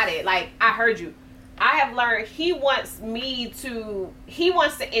 I got it. Like, I heard you. I have learned he wants to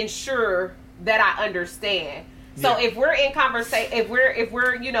ensure that I understand. So if we're in conversation, if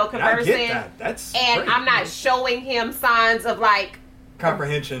we're you know, conversing, I get that. That's and great. I'm not showing him signs of like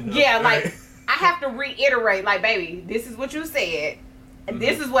comprehension. Like I have to reiterate, like, baby, this is what you said.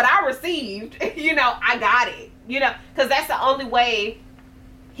 This is what I received. You know, I got it. You know, because that's the only way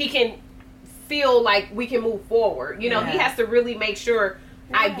he can feel like we can move forward. You know, he has to really make sure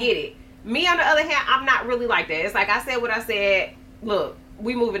I get it. Me, on the other hand, I'm not really like that. It's like I said what I said. Look,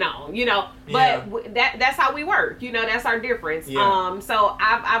 we moving on, you know. But that's how we work. You know, that's our difference. Yeah. So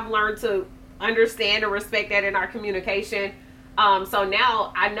I've learned to understand and respect that in our communication. So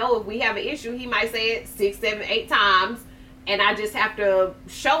now I know if we have an issue, he might say it 6, 7, 8 times, and I just have to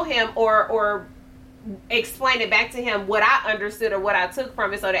show him or explain it back to him what I understood or what I took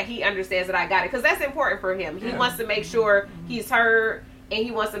from it, so that he understands that I got it, because that's important for him. He wants to make sure he's heard, and he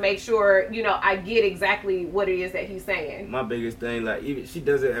wants to make sure, you know, I get exactly what it is that he's saying. My biggest thing, like, even she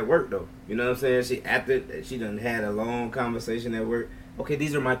does it at work though. You know what I'm saying? She done had a long conversation at work. Okay,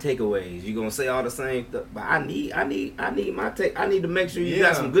 these are my takeaways. You gonna say all the same stuff, but I need my take. I need to make sure you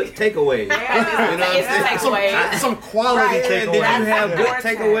got some good takeaways. Yeah. You know what I'm saying? Some quality takeaways. Did you have good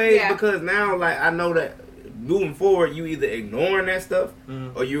takeaways? Yeah. Because now, like, I know that moving forward, you either ignoring that stuff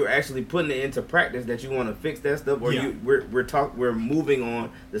or you're actually putting it into practice that you want to fix that stuff, or we're moving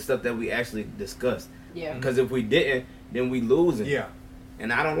on the stuff that we actually discussed. Yeah. Because if we didn't, then we losing. Yeah.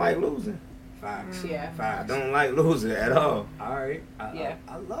 And I don't like losing. Facts. Yeah. Facts. I don't like losing at all. All right.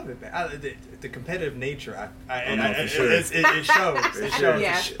 I love it, man. The competitive nature. It shows. It shows.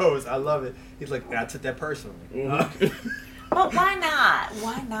 Yeah. It shows. I love it. He's like, I took that personally. But why not?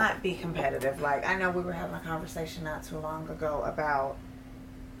 Why not be competitive? Like, I know we were having a conversation not too long ago about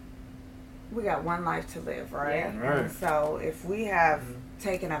we got one life to live, right? Yeah. Right. And so if we have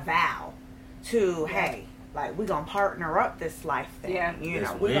taken a vow to, hey, like, we're going to partner up this life thing. Yeah. You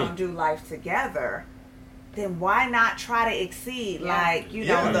know, we're going to do life together. Then why not try to exceed? Like, you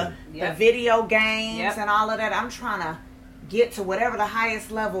know, the video games and all of that. I'm trying to get to whatever the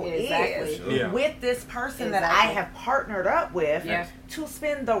highest level is with this person that I have partnered up with to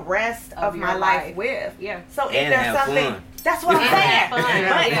spend the rest of my life with. Yeah. So if there's something, that's what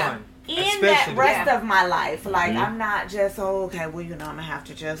I'm saying. In that rest of my life, like, I'm not just, okay, well, you know, I'm gonna have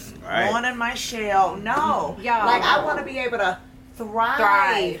to just go on in my shell. No, like, I want to be able to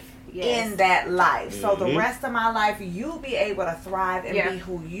thrive in that life. So the rest of my life, you be able to thrive and be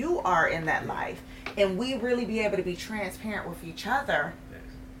who you are in that life, and we really be able to be transparent with each other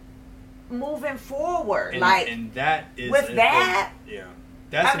moving forward. And that is with that.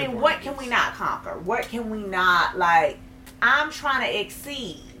 That's I mean, what can we not conquer? What can we not, like? I'm trying to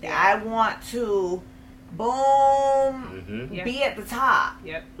exceed. I want to, boom, be at the top.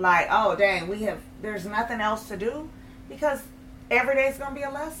 Like, oh, dang, there's nothing else to do, because every day is going to be a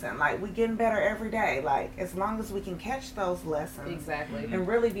lesson. Like, we getting better every day. Like, as long as we can catch those lessons and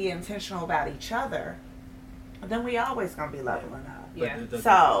really be intentional about each other, then we always going to be leveling up.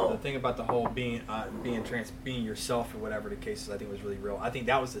 The thing about the whole being yourself or whatever the case is, I think was really real. I think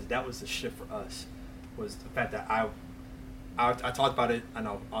that was the shift for us, was the fact that I talked about it, I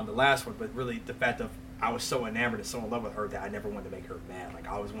know, on the last one, but really the fact of I was so enamored and so in love with her that I never wanted to make her mad. Like,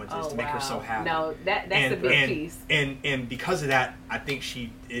 I always wanted just to make her so happy. No, that's a big piece. And because of that, I think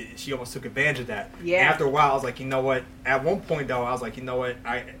she almost took advantage of that. Yeah. And after a while, I was like, you know what? At one point, though, I was like, you know what?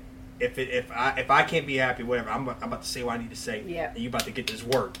 If I can't be happy, whatever, I'm about to say what I need to say. Yeah. And you about to get this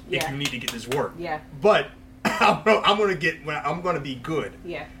work. Yeah. If you need to get this work. Yeah. But I'm gonna be good.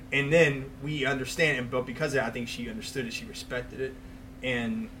 Yeah. And then we understand, but because of that, I think she understood it, she respected it,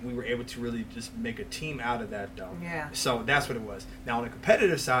 and we were able to really just make a team out of that, though. Yeah. So that's what it was. Now, on the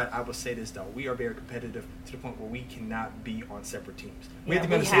competitive side, I will say this, though. We are very competitive to the point where we cannot be on separate teams. We have to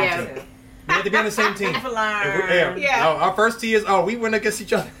be on the same team. We have to be on the same team. Our first tee is, we went against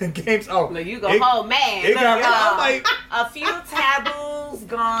each other in games. Look, you go home mad. I'm like, a few taboos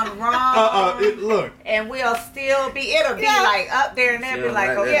gone wrong. Look. And it'll be like up there, and they'll be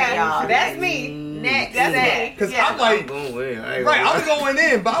like, okay, y'all, that's me. Next, that's me. Because I'm like, I'm going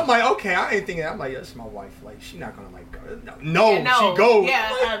in, but I'm like, okay, I ain't thinking. I'm like, that's my wife. Like, she's not gonna like go. No, she goes.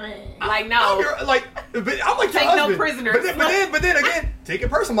 Yeah, like no. Like, but I'm like, take no prisoners. But then again, take it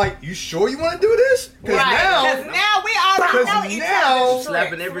personal. I'm like, you sure you want to do this? Because now we already know each other.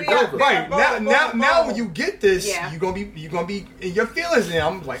 Slapping every joker. Right now, when you get this, you're gonna be in your feelings. And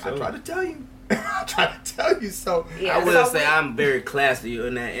I'm like, I tried to tell you. I'm trying to tell you so. Yeah, I will say I'm very classy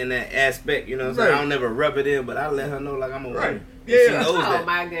in that aspect. You know what I'm saying? I don't never rub it in, but I let her know like I'm a winner. Yeah. She knows that.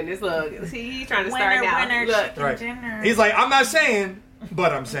 My goodness! Look, he's trying to start now. Look, he's like, I'm not saying,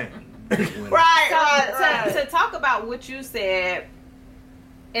 but I'm saying. Right. To talk about what you said,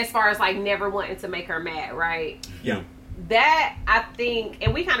 as far as like never wanting to make her mad, right? Yeah. That, I think,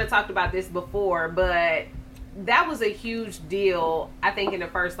 and we kind of talked about this before, but that was a huge deal, I think, in the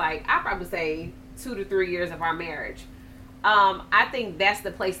first, like, I'd probably say 2 to 3 years of our marriage. I think that's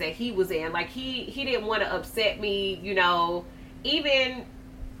the place that he was in. Like, he didn't want to upset me, you know, even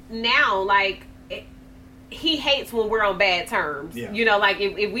now, like, he hates when we're on bad terms. Yeah. You know, like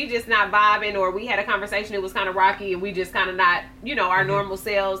if we just not vibing, or we had a conversation that was kind of rocky and we just kind of not, you know, our normal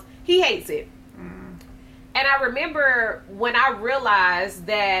selves, he hates it. And I remember when I realized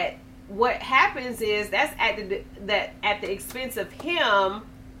that what happens is that's at the expense of him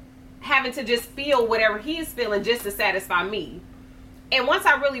having to just feel whatever he's feeling just to satisfy me. And once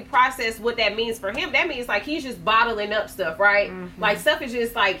I really process what that means for him, that means like he's just bottling up stuff, right? Like stuff is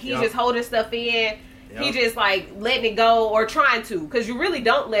just like he's just holding stuff in. He just like letting it go, or trying to, because you really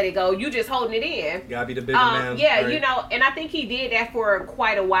don't let it go. You just holding it in. You gotta be the bigger man. Yeah, right? you know, and I think he did that for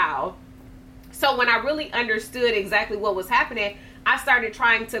quite a while. So when I really understood exactly what was happening, I started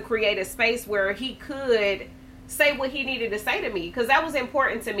trying to create a space where he could say what he needed to say to me, because that was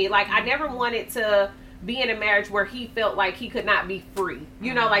important to me. Like, I never wanted to be in a marriage where he felt like he could not be free.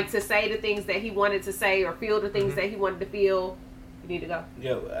 You know, like to say the things that he wanted to say, or feel the things that he wanted to feel. You need to go.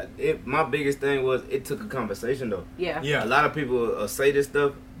 Yeah, my biggest thing was it took a conversation though. Yeah. A lot of people say this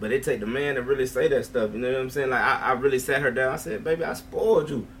stuff, but it take the man to really say that stuff. You know what I'm saying? Like I really sat her down. I said, "Baby, I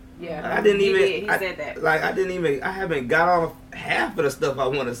spoiled you." Yeah, like, I didn't even. He said that. Like I haven't got off half of the stuff I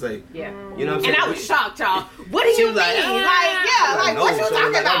want to say. Yeah, you know what I'm saying? And I was shocked, y'all. What do you mean? Like, what you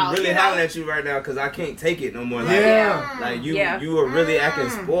talking about? I'm really hollering at you right now because I can't take it no more. Like, like you were really acting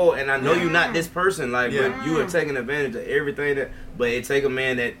spoiled, and I know you're not this person. Like, but you were taking advantage of everything that. But it take a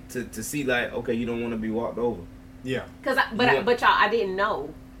man that to see like, okay, you don't want to be walked over. Yeah. But y'all, I didn't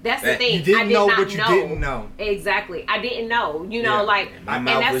know. That's the thing. You didn't know what you know. didn't know. Exactly. I didn't know. You know, like my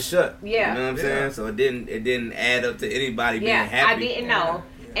mouth was shut. Yeah. You know what I'm saying? So it didn't add up to anybody being happy. I didn't know.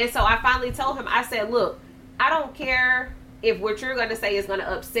 And so I finally told him, I said, look, I don't care if what you're gonna say is gonna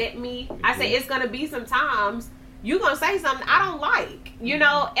upset me. I said it's gonna be some times you're gonna say something I don't like. You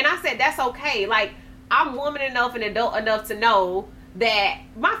know? And I said that's okay. Like, I'm woman enough and adult enough to know that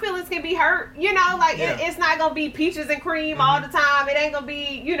my feelings can be hurt, you know, like it's not gonna be peaches and cream all the time. It ain't gonna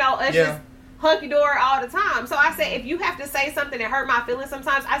be, you know, it's just hunky-dory all the time. So I said, if you have to say something that hurt my feelings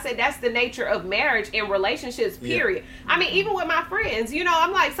sometimes, I said that's the nature of marriage and relationships, period. I mean, even with my friends, you know,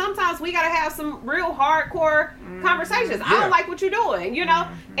 I'm like, sometimes we gotta have some real hardcore conversations. I don't like what you're doing, you know.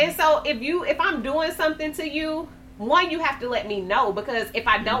 And so if I'm doing something to you, one, you have to let me know, because if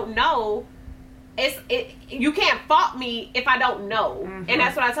I don't know, you can't fault me if I don't know. And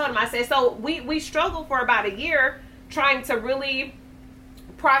that's what I told him. I said, so we struggled for about a year trying to really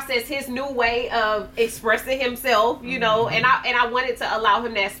process his new way of expressing himself, you know, and I wanted to allow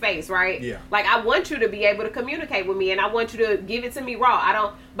him that space, right? Yeah. Like, I want you to be able to communicate with me, and I want you to give it to me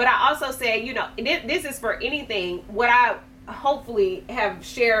raw. But I also said, you know, this is for anything. What I hopefully have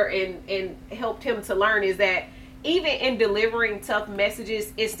shared and helped him to learn is that even in delivering tough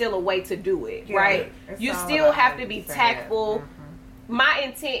messages, it's still a way to do it, right? You still have to be tactful. My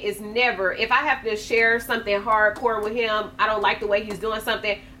intent is never, if I have to share something hardcore with him, I don't like the way he's doing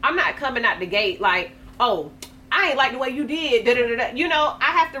something, I'm not coming out the gate like, oh, I ain't like the way you did, da-da-da-da. You know,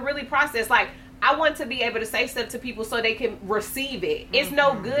 I have to really process, like, I want to be able to say stuff to people so they can receive it. It's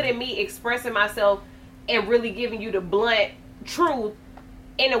no good in me expressing myself and really giving you the blunt truth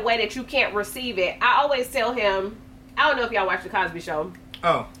in a way that you can't receive it. I always tell him, I don't know if y'all watch The Cosby Show.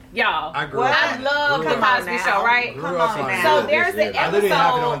 Oh. Y'all. I love The Cosby Show, right? So there's the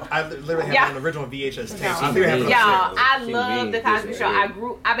episode. I literally have it on the original VHS tape. Y'all, I love The Cosby Show. I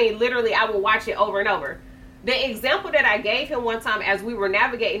will watch it over and over. The example that I gave him one time as we were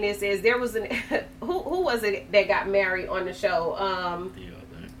navigating this is there was who was it that got married on the show?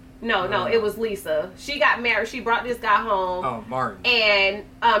 No, it was Lisa. She got married. She brought this guy home. Oh, Martin.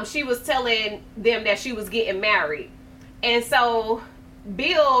 And she was telling them that she was getting married. And so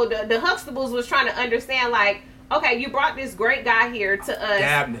Bill, the Huxtables, was trying to understand, like, okay, you brought this great guy here to us.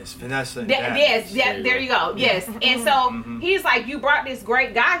 Dabness, Vanessa. Yes, there you go. Yes. And so he's like, you brought this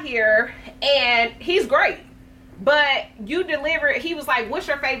great guy here, and he's great. But you delivered, he was like, what's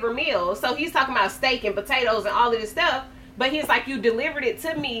your favorite meal? So he's talking about steak and potatoes and all of this stuff. But he's like, you delivered it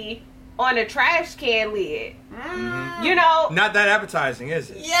to me on a trash can lid. You know? Not that appetizing, is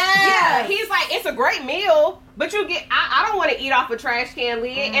it? Yeah. He's like, it's a great meal, but I don't want to eat off a trash can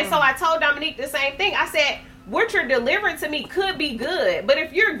lid. And so I told Dominique the same thing. I said, what you're delivering to me could be good, but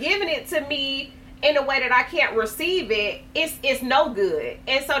if you're giving it to me in a way that I can't receive it, it's no good.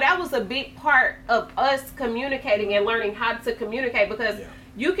 And so that was a big part of us communicating and learning how to communicate, because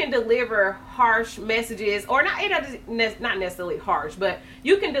you can deliver harsh messages, or not necessarily harsh, but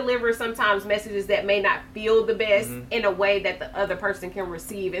you can deliver sometimes messages that may not feel the best in a way that the other person can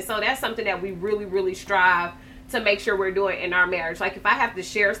receive. And so that's something that we really, really strive to make sure we're doing in our marriage. Like, if I have to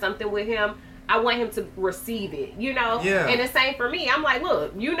share something with him, I want him to receive it, you know? Yeah. And the same for me. I'm like,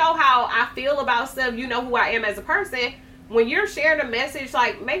 look, you know how I feel about stuff. You know who I am as a person. When you're sharing a message,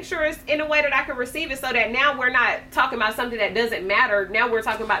 like, make sure it's in a way that I can receive it so that now we're not talking about something that doesn't matter. Now we're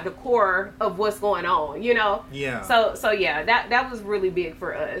talking about the core of what's going on, you know? Yeah. So yeah, that was really big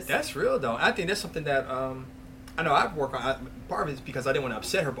for us. That's real, though. I think that's something that, I know I've worked on. Part of it is because I didn't want to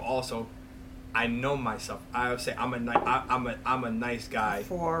upset her, but also I know myself. I would say I'm a nice guy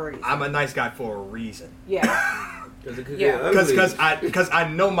for a reason. I'm a nice guy for a reason. Yeah. Because I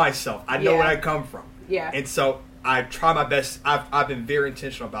know myself. I know where I come from. Yeah. And so I try my best. I've been very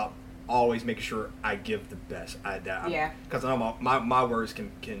intentional about always making sure I give the best. Because I know my words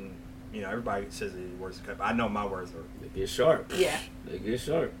can you know, everybody says the words are cut, but I know my words are. They get sharp. Yeah. They get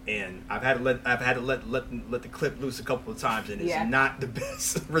sharp. And I've had to let the clip loose a couple of times, and it's not the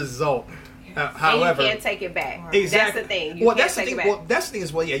best result. However, and you can't take it back. Exactly. That's the thing. You can't take it back. Well, that's the thing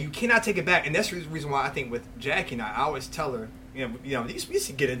as well. Yeah, you cannot take it back, and that's the reason why I think with Jackie and I always tell her, you know, we used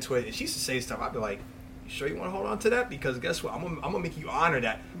to get into it, and she used to say stuff. I'd be like, "You sure you want to hold on to that? Because guess what? I'm gonna make you honor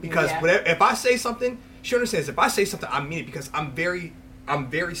that. Because whatever, if I say something, she understands. If I say something, I mean it. Because I'm very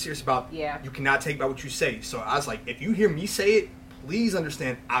serious about. Yeah. You cannot take back what you say. So I was like, if you hear me say it, please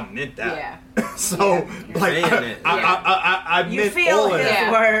understand I meant that. Yeah. So like I you meant feel all of his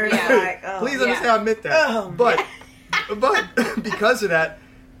that. words. Yeah. Like, oh. Please understand I meant that. Oh, but because of that,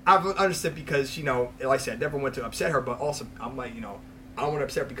 I've understood because, you know, like I said, I never want to upset her, but also I'm like, you know, I don't want to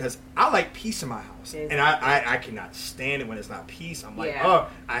upset her because I like peace in my house. Exactly. And I cannot stand it when it's not peace. I'm like, oh,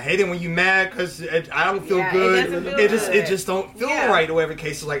 I hate it when you mad because I don't feel good. It just don't feel right or whatever the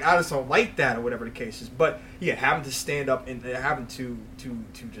case is. Like, I just don't like that or whatever the case is. But yeah, having to stand up and having to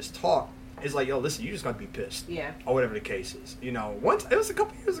just talk is like, yo, listen, you just got to be pissed. Yeah. Or whatever the case is. You know, once it was a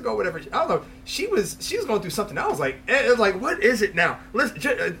couple years ago, whatever. I don't know. She was going through something. I was like, what is it now?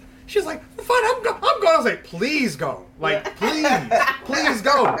 Listen. She was like, fine, I'm going. I was like, please go. Like, please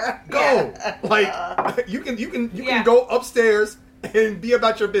go. Go. Like, you can go upstairs and be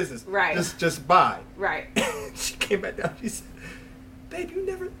about your business. Right. Just bye. Right. She came back down. She said, babe,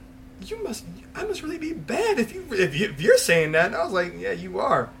 I must really be bad if you're saying that. And I was like, yeah, you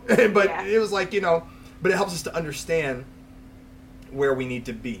are. But it was like, you know, but it helps us to understand where we need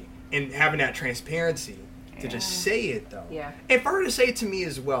to be and having that transparency. To just say it though, and for her to say it to me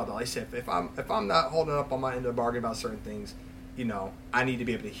as well though. Like I said, if I'm not holding up on my end of the bargain about certain things, you know, I need to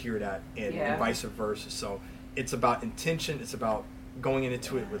be able to hear that and vice versa. So it's about intention. It's about going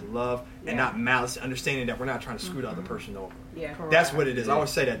into it with love and not malice. Understanding that we're not trying to screw the other person over. Yeah, that's what it is. I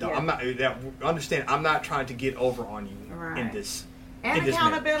always say that though. I'm not that. Understand. I'm not trying to get over on you in this. And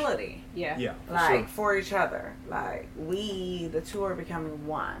accountability. Yeah. Like for each other. Like the two are becoming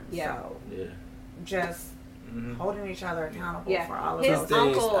one. Yeah. So just. Holding each other accountable for all of his those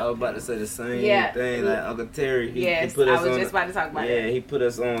uncle, things. I was about to say the same thing. Like Uncle Terry, he put us I was just about to talk about that. Yeah, he put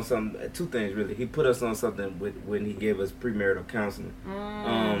us on some two things really. He put us on something when he gave us premarital counseling.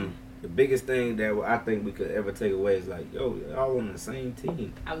 The biggest thing that I think we could ever take away is like, yo, y'all on the same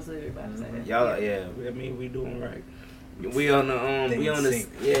team. I was literally about to say that. Y'all, I mean, we doing right. We on the we on the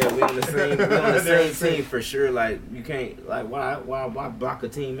same team for sure. Like you can't why block a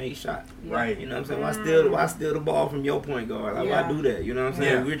teammate shot? Right. You know what I'm saying? Why steal the ball from your point guard? Like why do that? You know what I'm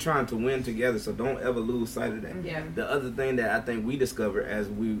saying? Yeah. We're trying to win together, so don't ever lose sight of that. Yeah. The other thing that I think we discovered as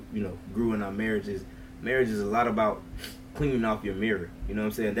we, you know, grew in our marriages is a lot about cleaning off your mirror. You know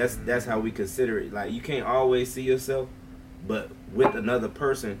what I'm saying? That's how we consider it. Like you can't always see yourself, but with another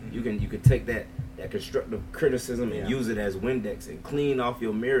person, you can take that constructive criticism and use it as Windex and clean off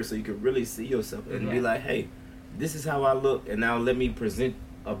your mirror so you can really see yourself and be like, hey, this is how I look, and now let me present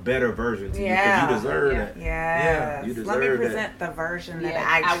a better version to you because you deserve that. Yeah, you deserve let me present the version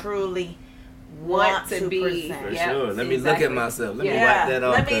that I truly want to be. Present. For sure. Let me look at myself. Let me wipe that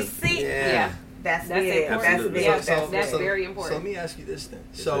off. Let me see. That's big. Absolutely. That's very important. So let me ask you this then.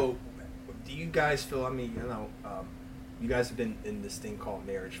 So do you guys feel, I mean, you know, you guys have been in this thing called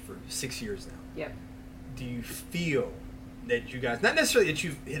marriage for 6 years now. Yep. Do you feel that you guys, not necessarily that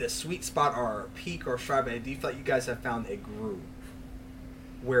you've hit a sweet spot or a peak or a stride, but do you feel like you guys have found a groove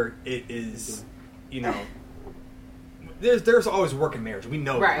where it is, you know, there's always work in marriage. We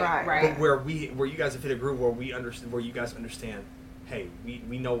know that. Right. But where you guys have hit a groove where you guys understand, hey,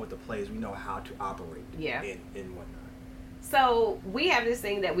 we know what the play is, we know how to operate in whatnot. So we have this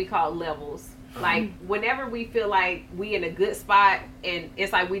thing that we call levels. Like whenever we feel like we in a good spot and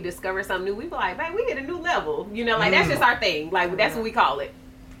it's like we discover something new, we be like, man, we hit a new level. You know, like that's just our thing. Like that's what we call it.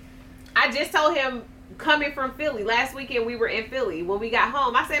 I just told him coming from Philly last weekend, we were in Philly. When we got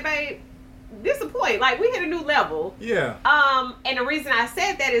home, I said, babe, disappoint. Like, we hit a new level. Yeah. And the reason I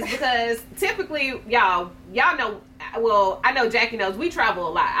said that is because typically, y'all know, well, I know Jackie knows, we travel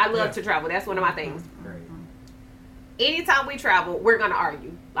a lot. I love to travel. That's one of my things. Right. Anytime we travel, we're going to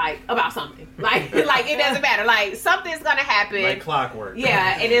argue, like, about something. Like, it doesn't matter. Like, something's going to happen. Like clockwork.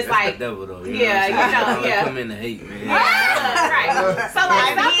 Yeah, and it's That's like... the devil, though. Yeah. Come in to hate, man. Right. So,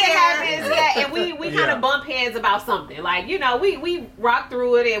 like, something happens, and we kind of bump heads about something. Like, we rock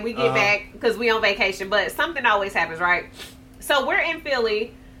through it, and we get back, because we on vacation, but something always happens, right? So, we're in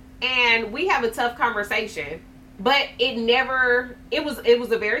Philly, and we have a tough conversation, but it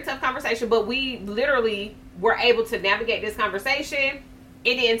was a very tough conversation, but we literally were able to navigate this conversation.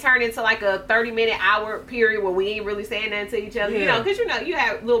 It didn't turn into like a 30-minute hour period where we ain't really saying nothing to each other, because you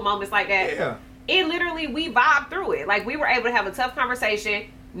have little moments like that. Yeah. It literally, we vibed through it. Like, we were able to have a tough conversation.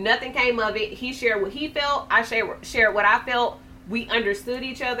 Nothing came of it. He shared what he felt. I shared what I felt. We understood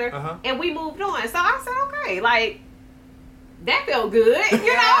each other, and we moved on. So I said, okay, like, that felt good. Like,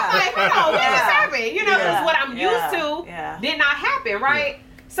 hold on, what just happened? Because what I'm used to did not happen, right? Yeah.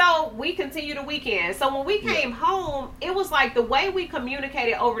 So we continued the weekend. So when we came home, it was like the way we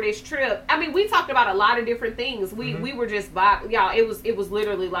communicated over this trip. I mean, we talked about a lot of different things. We were just, y'all, it was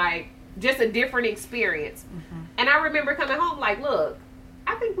literally like just a different experience. And I remember coming home like, look,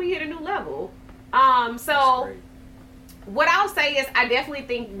 I think we hit a new level. So what I'll say is, I definitely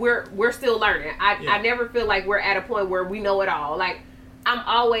think we're still learning. I never feel like we're at a point where we know it all. Like, I'm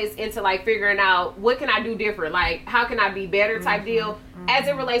always into like figuring out what can I do different, like how can I be better type deal as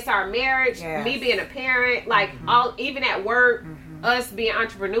it relates to our marriage, me being a parent, like even at work, us being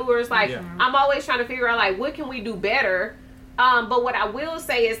entrepreneurs, like I'm always trying to figure out like what can we do better. But what I will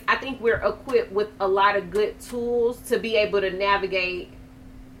say is, I think we're equipped with a lot of good tools to be able to navigate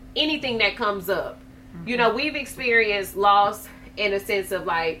anything that comes up. We've experienced loss in a sense of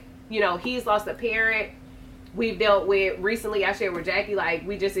like, he's lost a parent. We've dealt with, recently I shared with Jackie, like,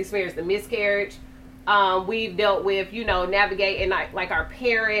 we just experienced a miscarriage. We've dealt with, navigating like our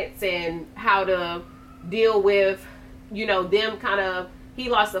parents and how to deal with, them kind of, he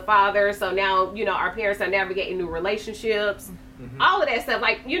lost a father. So now, our parents are navigating new relationships, all of that stuff,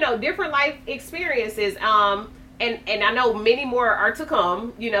 like, different life experiences. And I know many more are to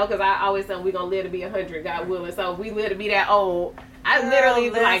come, because I always say we're going to live to be 100, God willing. So if we live to be that old, I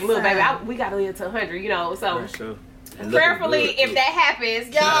literally be like, look, baby, we got to live to 100, so prayerfully, if that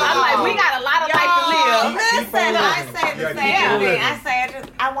happens, I'm like, we got a lot of life to live. Listen, I say the same thing. I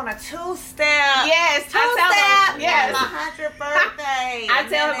say, I want a 2-step. Yes, two-step. Yes, my 100th birthday. I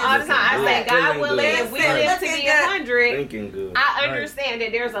tell him all the time. I say, God willing, if we live to be 100, I understand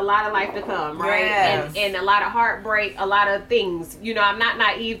that there's a lot of life to come, right? Yes. And a lot of heartbreak, a lot of things. I'm not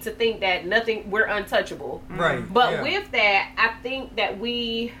naive to think that we're untouchable, right? But with that, I think that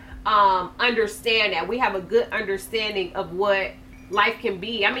we understand that we have a good understanding of what life can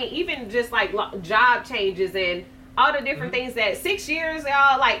be. I mean, even just like job changes and all the different things that 6 years,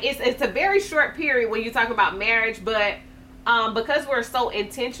 y'all, like it's a very short period when you talk about marriage, but because we're so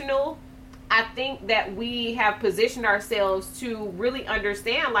intentional, I think that we have positioned ourselves to really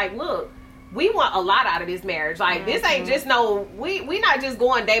understand, like, look, we want a lot out of this marriage. Like, this ain't just we not just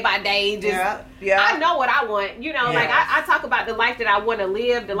going day by day. I know what I want. Like I talk about the life that I want to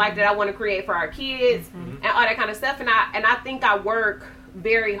live, the life that I want to create for our kids, and all that kind of stuff. And I think I work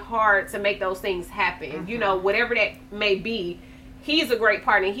very hard to make those things happen. Whatever that may be. He's a great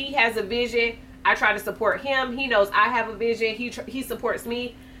partner. He has a vision. I try to support him. He knows I have a vision. He supports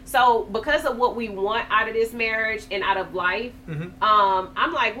me. So because of what we want out of this marriage and out of life,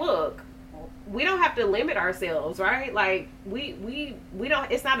 I'm like, look, we don't have to limit ourselves, right? Like we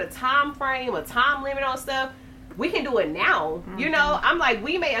don't, it's not a time frame, a time limit on stuff. We can do it now. I'm like,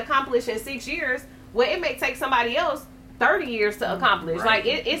 we may accomplish in 6 years what it may take somebody else 30 years to accomplish. Right.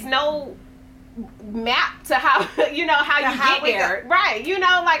 Like it's no map to how, how you get there. Right.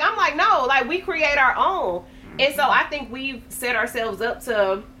 Like I'm like, no, like we create our own. And so I think we've set ourselves up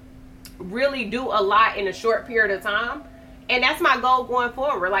to really do a lot in a short period of time. And that's my goal going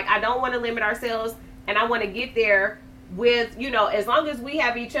forward. Like, I don't want to limit ourselves, and I want to get there with, as long as we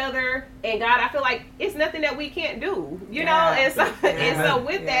have each other and God, I feel like it's nothing that we can't do, know? And so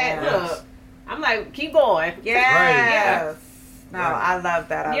with that, look, I'm like, keep going. Yes. No, I love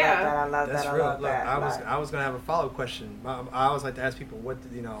that. I love That's that. real. I love Look, that. I was gonna have a follow-up question. I always like to ask people, what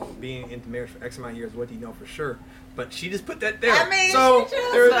being into marriage for X amount of years, what do you know for sure? But she just put that there. I mean, so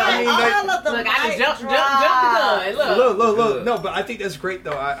look, all of the look, I just jump the gun. Look. No, but I think that's great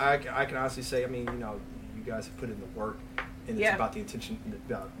though. I can honestly say, you guys have put in the work. and it's about the intention,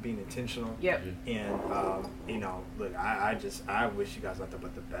 about being intentional. Yep. And you know, look, I wish you guys nothing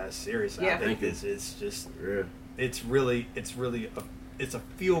but the best. Seriously, Yeah. I think it's just it's really a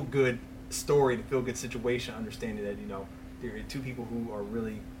feel good story, a feel good situation. Understanding that, you know, there are two people who are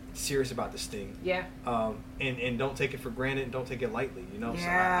really serious about this thing. Yeah. And don't take it for granted, and don't take it lightly. You know.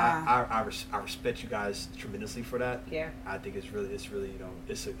 Yeah. So I respect you guys tremendously for that. Yeah. I think it's really you know,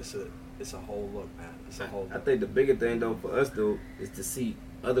 it's a whole look, man. It's a whole look. I think the bigger thing though for us though is to see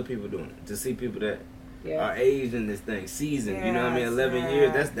other people doing it, to see people that are aged in this thing, seasoned. You know what I mean? 11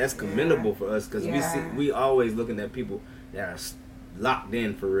 years. That's commendable for us, because we always looking at people that are locked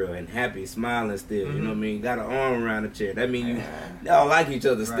in for real and happy, smiling still. You know what I mean? Got an arm around the chair. That means y'all like each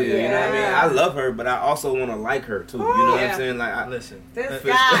other still. You know what I mean? I love her, but I also want to like her too. You know what I'm saying? Like, listen, this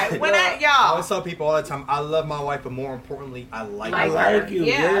guy. When I y'all, always tell people all the time, I love my wife, but more importantly, I like I her. like you.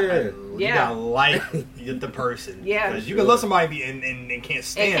 You gotta like the person. Yeah. Because you can love somebody and can't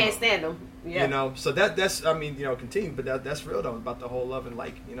stand And can't stand them. Yeah. You know, so that's I mean, you know, continue, but that's real though, about the whole love and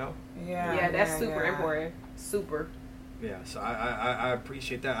like, you know. Yeah, that's super important. Super. Yeah, so I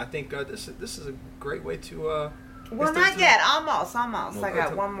appreciate that. I think this is a great way to. Well, not yet. Almost. I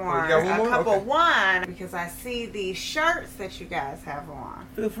got one more. You got one more? A couple. Okay. One, because I see the shirts that you guys have on.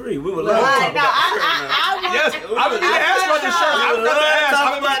 feel free. We would love to talk about I want. Yes, I would need to ask about the shirt. I would love to ask.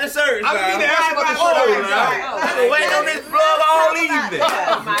 talk about the shirt. I would need to ask about the shirt. I've been waiting on this vlog all evening.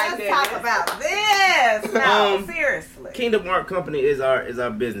 Let's talk about this. No, seriously. Kingdom Art Company is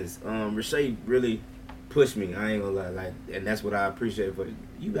our business. Rashae really pushed me. I ain't gonna lie, like, and that's what I appreciate for it.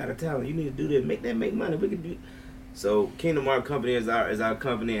 You got a talent. You need to do this. Make money. We can do. So Kingdom Art Company is our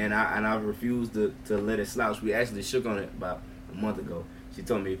company, and I refuse to let it slouch. We actually shook on it about a month ago. She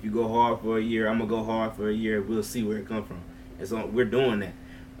told me, if you go hard for a year, I'm gonna go hard for a year. We'll see where it come from. And so we're doing that.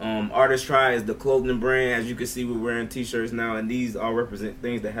 Artist Try is the clothing brand. As you can see, we're wearing t-shirts now, and these all represent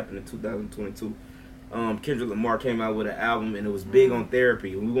things that happened in 2022. Kendrick Lamar came out with an album, and it was big on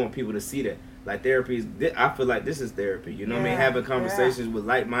therapy. We want people to see that. Like, therapy is, I feel like this is therapy. You know what I mean? Having conversations with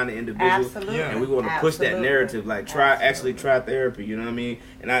like-minded individuals. Absolutely. And we want to push that narrative. Like, try therapy. You know what I mean?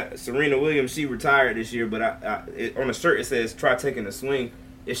 And Serena Williams, she retired this year, but on the shirt it says, try taking a swing.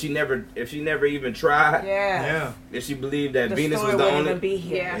 If she never even tried, if she believed that Venus was the only, be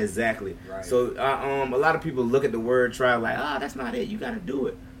here. Exactly. Right. So a lot of people look at the word try like, that's not it. You got to do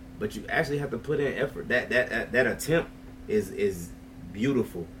it, but you actually have to put in effort. That attempt is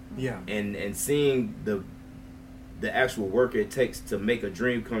beautiful. Yeah. And seeing the actual work it takes to make a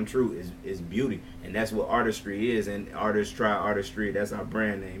dream come true is beauty, and that's what artistry is. And Artist Try Artistry, that's our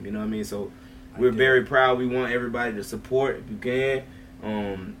brand name. You know what I mean? So we're very proud. We want everybody to support if you can.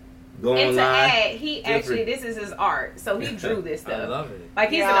 Go and online. to add, he actually, this is his art, so he drew this stuff. I love it. Like,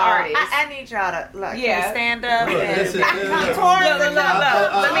 he's an artist. I need y'all to can you stand up Look, and this is- come look. towards the Look.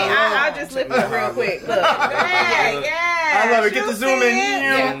 Let me. I'll just lift it real quick. Look. Yeah. I love it. Get the zoom in.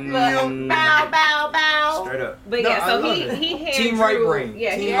 Yeah, look. Bow. Straight up. But No, yeah, I so love he it. hand Team drew. Right Brain.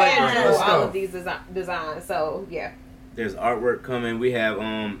 Yeah, he Team Right hand Brain. drew Let's all go. of these designs. So yeah. There's artwork coming. We have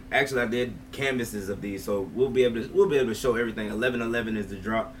actually I did canvases of these, so we'll be able to show everything. 11/11 is the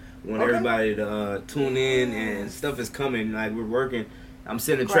drop. We want everybody to tune in, and stuff is coming. Like, we're working. I'm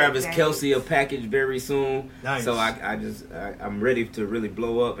sending Travis Kelce a package very soon. Nice. So I'm ready to really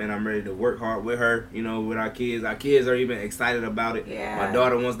blow up, and I'm ready to work hard with her. You know, with our kids. Our kids are even excited about it. Yeah. My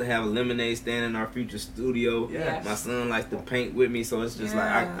daughter wants to have a lemonade stand in our future studio. Yes. My son likes to paint with me, so it's just like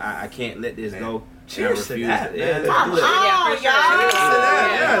I can't let this go. Cheers to that, Yeah, man. let's do it.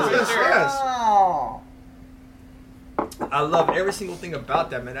 Yeah, for sure. Yes. Oh. I love every single thing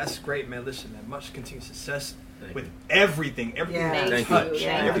about that, man. That's great, man. Listen, man, much continued success with everything Yeah. you Thank touch, you.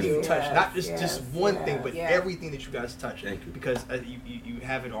 everything you Yes, touch, not just yes, one thing, but yeah. everything that you guys touch. Thank you. Because you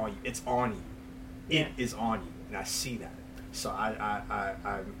have it on you. It's on you. It is on you, and I see that. So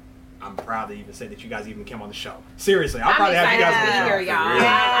I'm proud to even say that you guys even came on the show. Seriously, I'm proud to have you guys on the show. Here, y'all.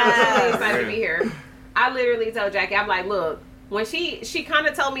 I'm really excited to be here. I literally told Jackie, I'm like, look, when she kind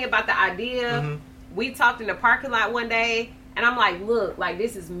of told me about the idea, we talked in the parking lot one day, and I'm like, look, like,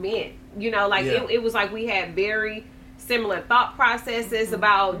 this is meant. You know, like, it was like we had very similar thought processes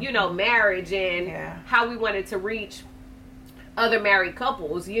about, you know, marriage and how we wanted to reach other married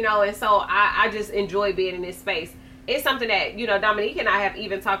couples, you know, and so I just enjoy being in this space. It's something that, you know, Dominique and I have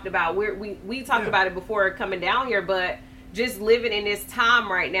even talked about. We talked about it before coming down here, but just living in this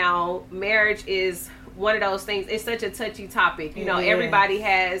time right now, marriage is one of those things. It's such a touchy topic. You know, everybody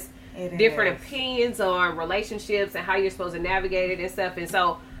has different opinions on relationships and how you're supposed to navigate it and stuff. And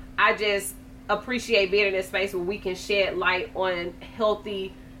so I just appreciate being in this space where we can shed light on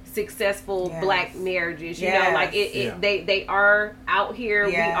healthy successful Black marriages. You know, like they are out here.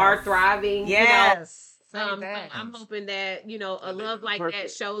 We are thriving. Yes. You know, I'm hoping that a love like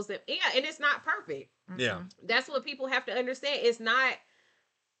that shows them. Yeah, and it's not perfect. Yeah, that's what people have to understand. It's not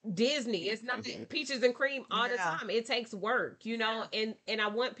Disney. It's not peaches and cream all the time. It takes work, and I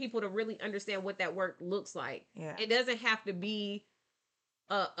want people to really understand what that work looks like. Yeah. It doesn't have to be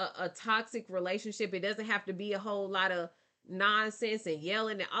a toxic relationship. It doesn't have to be a whole lot of nonsense and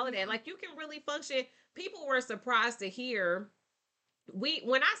yelling and all of that. Like, you can really function. People were surprised to hear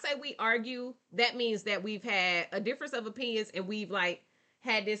when I say we argue, that means that we've had a difference of opinions and we've like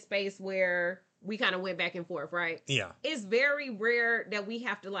had this space where we kind of went back and forth, right? Yeah. It's very rare that we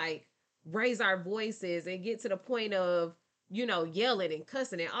have to like raise our voices and get to the point of, yelling and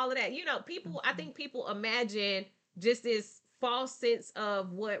cussing and all of that. People, I think people imagine just this false sense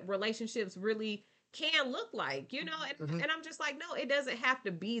of what relationships really can look like, and I'm just like, no, it doesn't have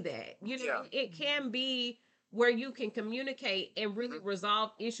to be that. It can be where you can communicate and really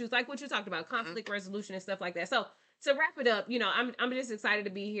resolve issues like what you talked about, conflict resolution and stuff like that. So to wrap it up, I'm just excited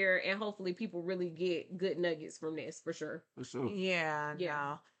to be here, and hopefully people really get good nuggets from this for sure. For sure. Yeah.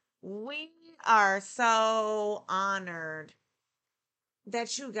 No. We are so honored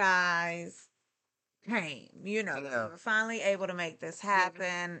that you guys came. We were finally able to make this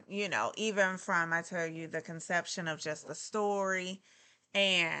happen. Even from, I tell you, the conception of just the story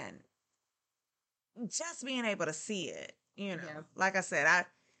and just being able to see it, like I said, I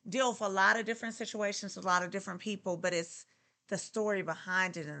deal with a lot of different situations, a lot of different people, but it's the story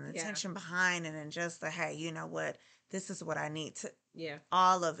behind it and the tension behind it, and just the, hey, you know what, this is what I need to,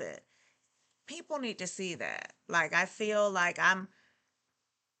 all of it. People need to see that. Like, I feel like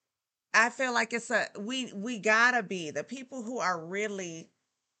it's we gotta be the people who are really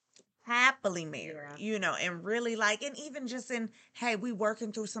happily married, and really like, and even just in, hey, we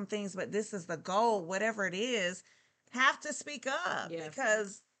working through some things, but this is the goal, whatever it is, have to speak up.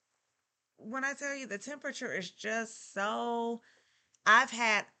 Because when I tell you, the temperature is just so, I've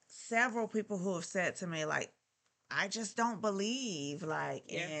had several people who have said to me, like, I just don't believe, like,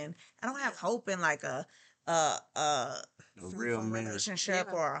 and I don't have hope in like a real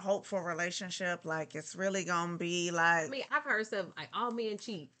relationship or a hopeful relationship. Like, it's really gonna be like, I mean, I've heard stuff like, all men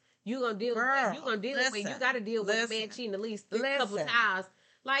cheat. You gonna deal with it. You gotta deal with a man cheating at least a couple times.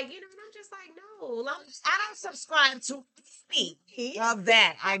 Like, and I'm just like, no. Like, I don't subscribe to any of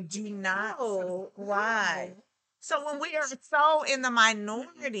that. I do not subscribe. So when we are so in the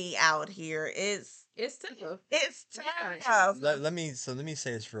minority out here, it's tough. It's tough. Let me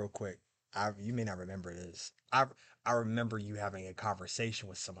say this real quick. You may not remember this. I remember you having a conversation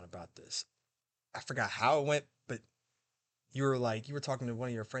with someone about this. I forgot how it went, but you were talking to one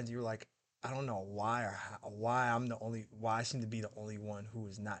of your friends. You were like, I don't know why why I seem to be the only one who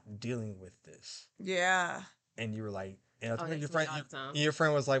is not dealing with this. Yeah. And you were like, your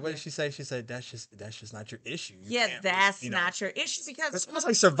friend was like, what did she say? She said, that's just not your issue. That's not your issue, because it's almost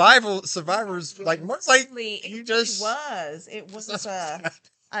like survivors, like most likely it was a time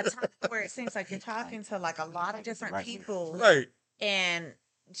where it seems like you're talking to like a lot of different people, right? And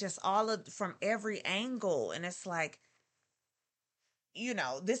just from every angle, and it's like,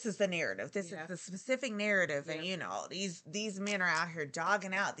 this is the narrative. This is the specific narrative, and these men are out here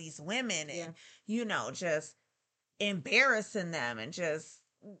dogging out these women, and just embarrassing them, and just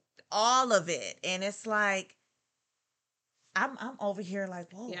all of it. And it's like, I'm over here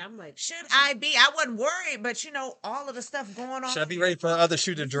like, whoa. Yeah, I'm like, should I be? I wasn't worried, but all of the stuff going on. Should I be ready for the other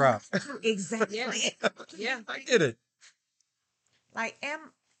shoe to drop? Exactly. Yeah. I get it. Like,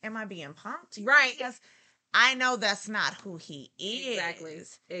 am I being punked? Right. Because I know that's not who he is.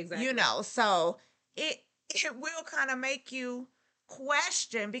 Exactly. So it will kind of make you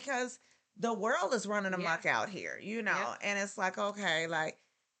question, because the world is running amok out here, and it's like, okay, like,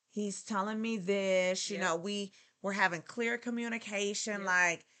 he's telling me this, we're having clear communication.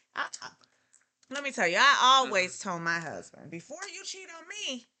 Like, let me tell you, I always told my husband, before you cheat on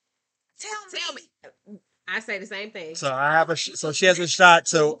me, tell me. I say the same thing. So so she has a shot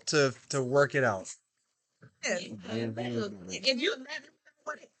to work it out. If you,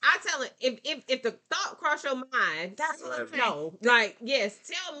 I tell it, if the thought cross your mind, that's what I'm saying. Like, yes,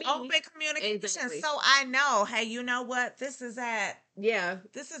 tell me. Open communication, exactly. So I know, hey, you know what? This is at.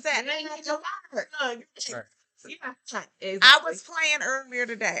 This is at. Right. Yeah, exactly. I was playing earlier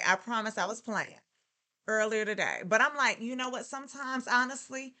today. I promise I was playing earlier today. But I'm like, you know what? Sometimes,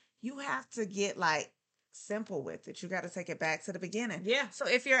 honestly, you have to get like simple with it. You got to take it back to the beginning. Yeah. So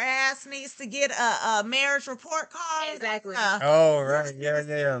if your ass needs to get a marriage report card, exactly. Oh, right.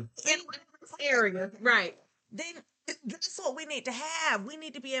 Yeah. Area, right? Then That's what we need to have. We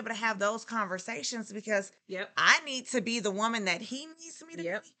need to be able to have those conversations because Yep. I need to be the woman that he needs me to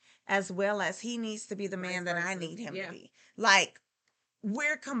Yep. be, as well as he needs to be the man that I versa. need him Yeah. to be. Like,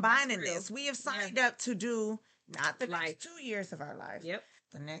 we're combining Real. this. We have signed up to do not the Life. next 2 years of our life. Yep.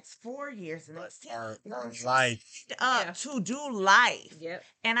 The next 4 years, the next 10 Our years. life. Up Yeah. to do life. Yep.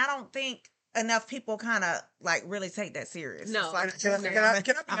 And I don't think enough people kind of like really take that serious. No. It's like, Can I be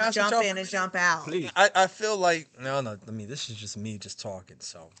I'm honest with jump y'all? in and jump out. Please. I feel like no. I mean, this is just me just talking.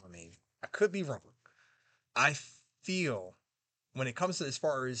 So I mean, I could be wrong. I feel when it comes to as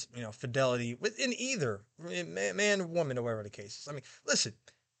far as fidelity within either man or woman or whatever the case is. I mean, listen.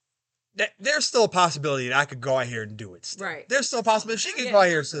 There's still a possibility that I could go out here and do it. Still. Right. There's still a possibility she could Yeah, go out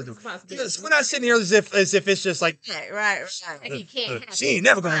here and still do it's a it. possibility. Because we're not sitting here as if it's just like Right. He can't happen. she ain't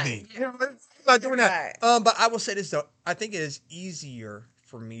never gonna Right. be. I'm not doing that. Right. But I will say this though. I think it is easier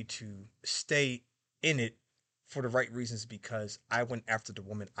for me to stay in it for the right reasons because I went after the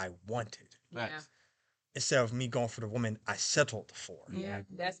woman I wanted Yeah. instead of me going for the woman I settled for. Yeah.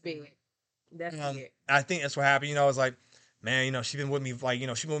 That's big. That's big. I think that's what happened. It's like, man, she's been with me like,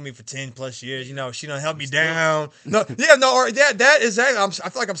 she's been with me for 10 plus years. She done helped me down. No, yeah, no, or that is that. I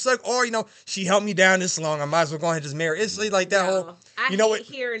feel like I'm stuck. Or she helped me down this long. I might as well go ahead and just marry. It's like that whole. I You know hate what?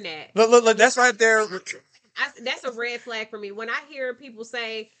 hearing that. Look, that's right there. That's a red flag for me. When I hear people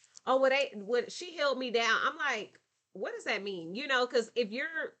say, "Oh, what she held me down," I'm like, what does that mean? Because if you're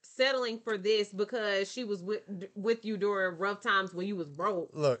settling for this because she was with you during rough times when you was broke,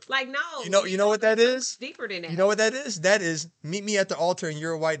 Look, like no, you know what that is? deeper than that. You know what that is? That is meet me at the altar in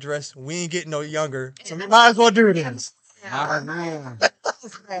your white dress. We ain't getting no younger, so we might as well do this.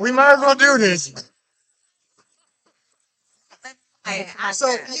 We might as well do this. So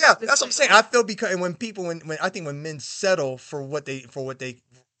yeah, that's what I'm saying. I feel because when people when I think when men settle for what they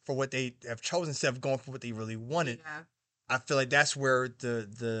have chosen instead of going for what they really wanted, Yeah. I feel like that's where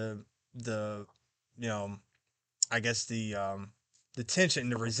the I guess the tension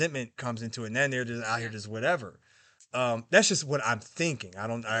and the resentment comes into it. And then they're just out here just whatever. That's just what I'm thinking.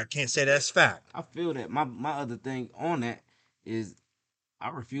 I can't say that's fact. I feel that my other thing on that is I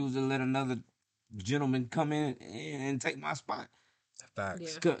refuse to let another gentleman come in and take my spot.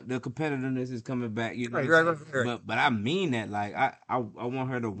 Facts. Yeah. The competitiveness is coming back, Right. But I mean that, like I want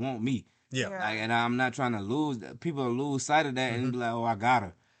her to want me, Yeah. like, and I'm not trying to lose. People lose sight of that and be like, oh, I got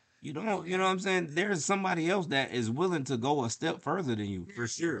her. You know what I'm saying? There's somebody else that is willing to go a step further than you, for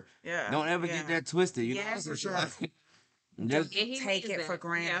sure. Yeah. Don't ever get that twisted. You Yes, know, for sure. Just, And he Take means it for that.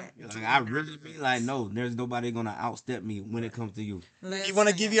 granted. like, I really be like, no, there's nobody gonna outstep me when it comes to you. You want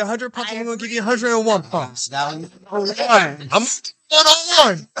to give you 100 pumps? I I'm going to give agree. you 101 pumps. I'm 101.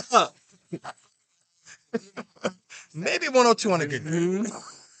 Maybe 102 on a good day.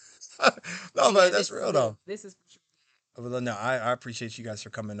 No, but that's real though. This is Well, no, I appreciate you guys for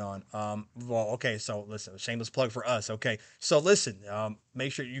coming on. Well, okay, so listen, shameless plug for us. Okay, so listen,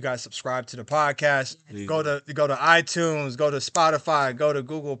 make sure you guys subscribe to the podcast. Please. Go to iTunes, go to Spotify, go to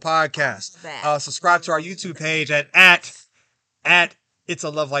Google Podcasts. Subscribe to our YouTube page at It's a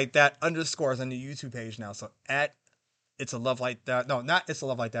Love Like That _. On the YouTube page now. So at It's a Love Like That. No, not It's a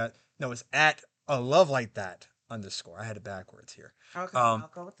Love Like That. No, it's at A Love Like That _. I had it backwards here. Okay, I'll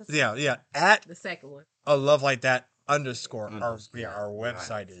go with the Yeah. At the second one. A Love Like That _ Underscore. our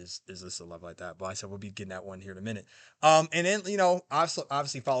website is this A Love Like That. But I said we'll be getting that one here in a minute. And then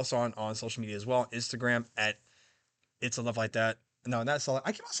obviously follow us on social media as well. Instagram at It's a Love Like That. No, not so.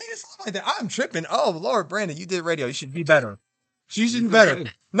 I keep on saying It's a Love Like That. I'm tripping. Oh Lord, Brandon, you did radio. You should be better. You should be better.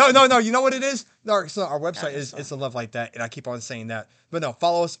 No. You know what it is? No, so our website is It's a Love Like That, and I keep on saying that. But no,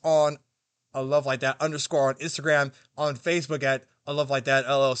 follow us on A Love Like That _ on Instagram, on Facebook at A Love Like That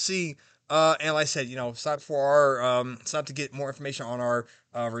LLC. And like I said, sign up for our sign up to get more information on our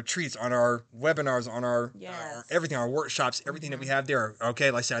retreats, on our webinars, on our everything, our workshops, everything that we have there. Okay,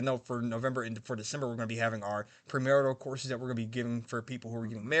 like I said, I know for November and for December we're going to be having our premarital courses that we're going to be giving for people who are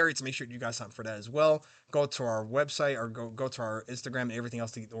getting married. So make sure you guys sign up for that as well. Go to our website or go to our Instagram and everything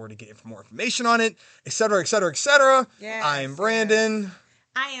else to get more information on it, etc., etc., etc. Yes, I'm Brandon.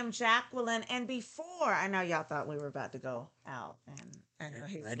 I am Jacqueline, and before I know y'all thought we were about to go out, and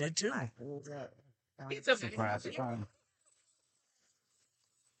I did too. It's a Surprise.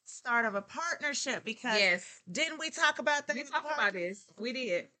 start of a partnership because Yes. didn't we talk about that? We talked about this. We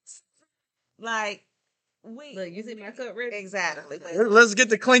did. Like we Look, you see my cup ready? exactly. Let's get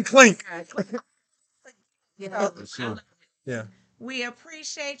the clink clink. Yeah. For sure. Yeah. We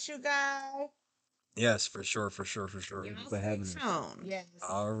appreciate you guys. Yes, for sure. For having us. Soon. Yes.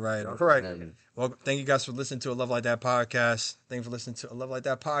 All right. Having us. Well, thank you guys for listening to A Love Like That podcast. Thank you for listening to A Love Like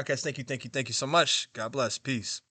That podcast. Thank you so much. God bless. Peace.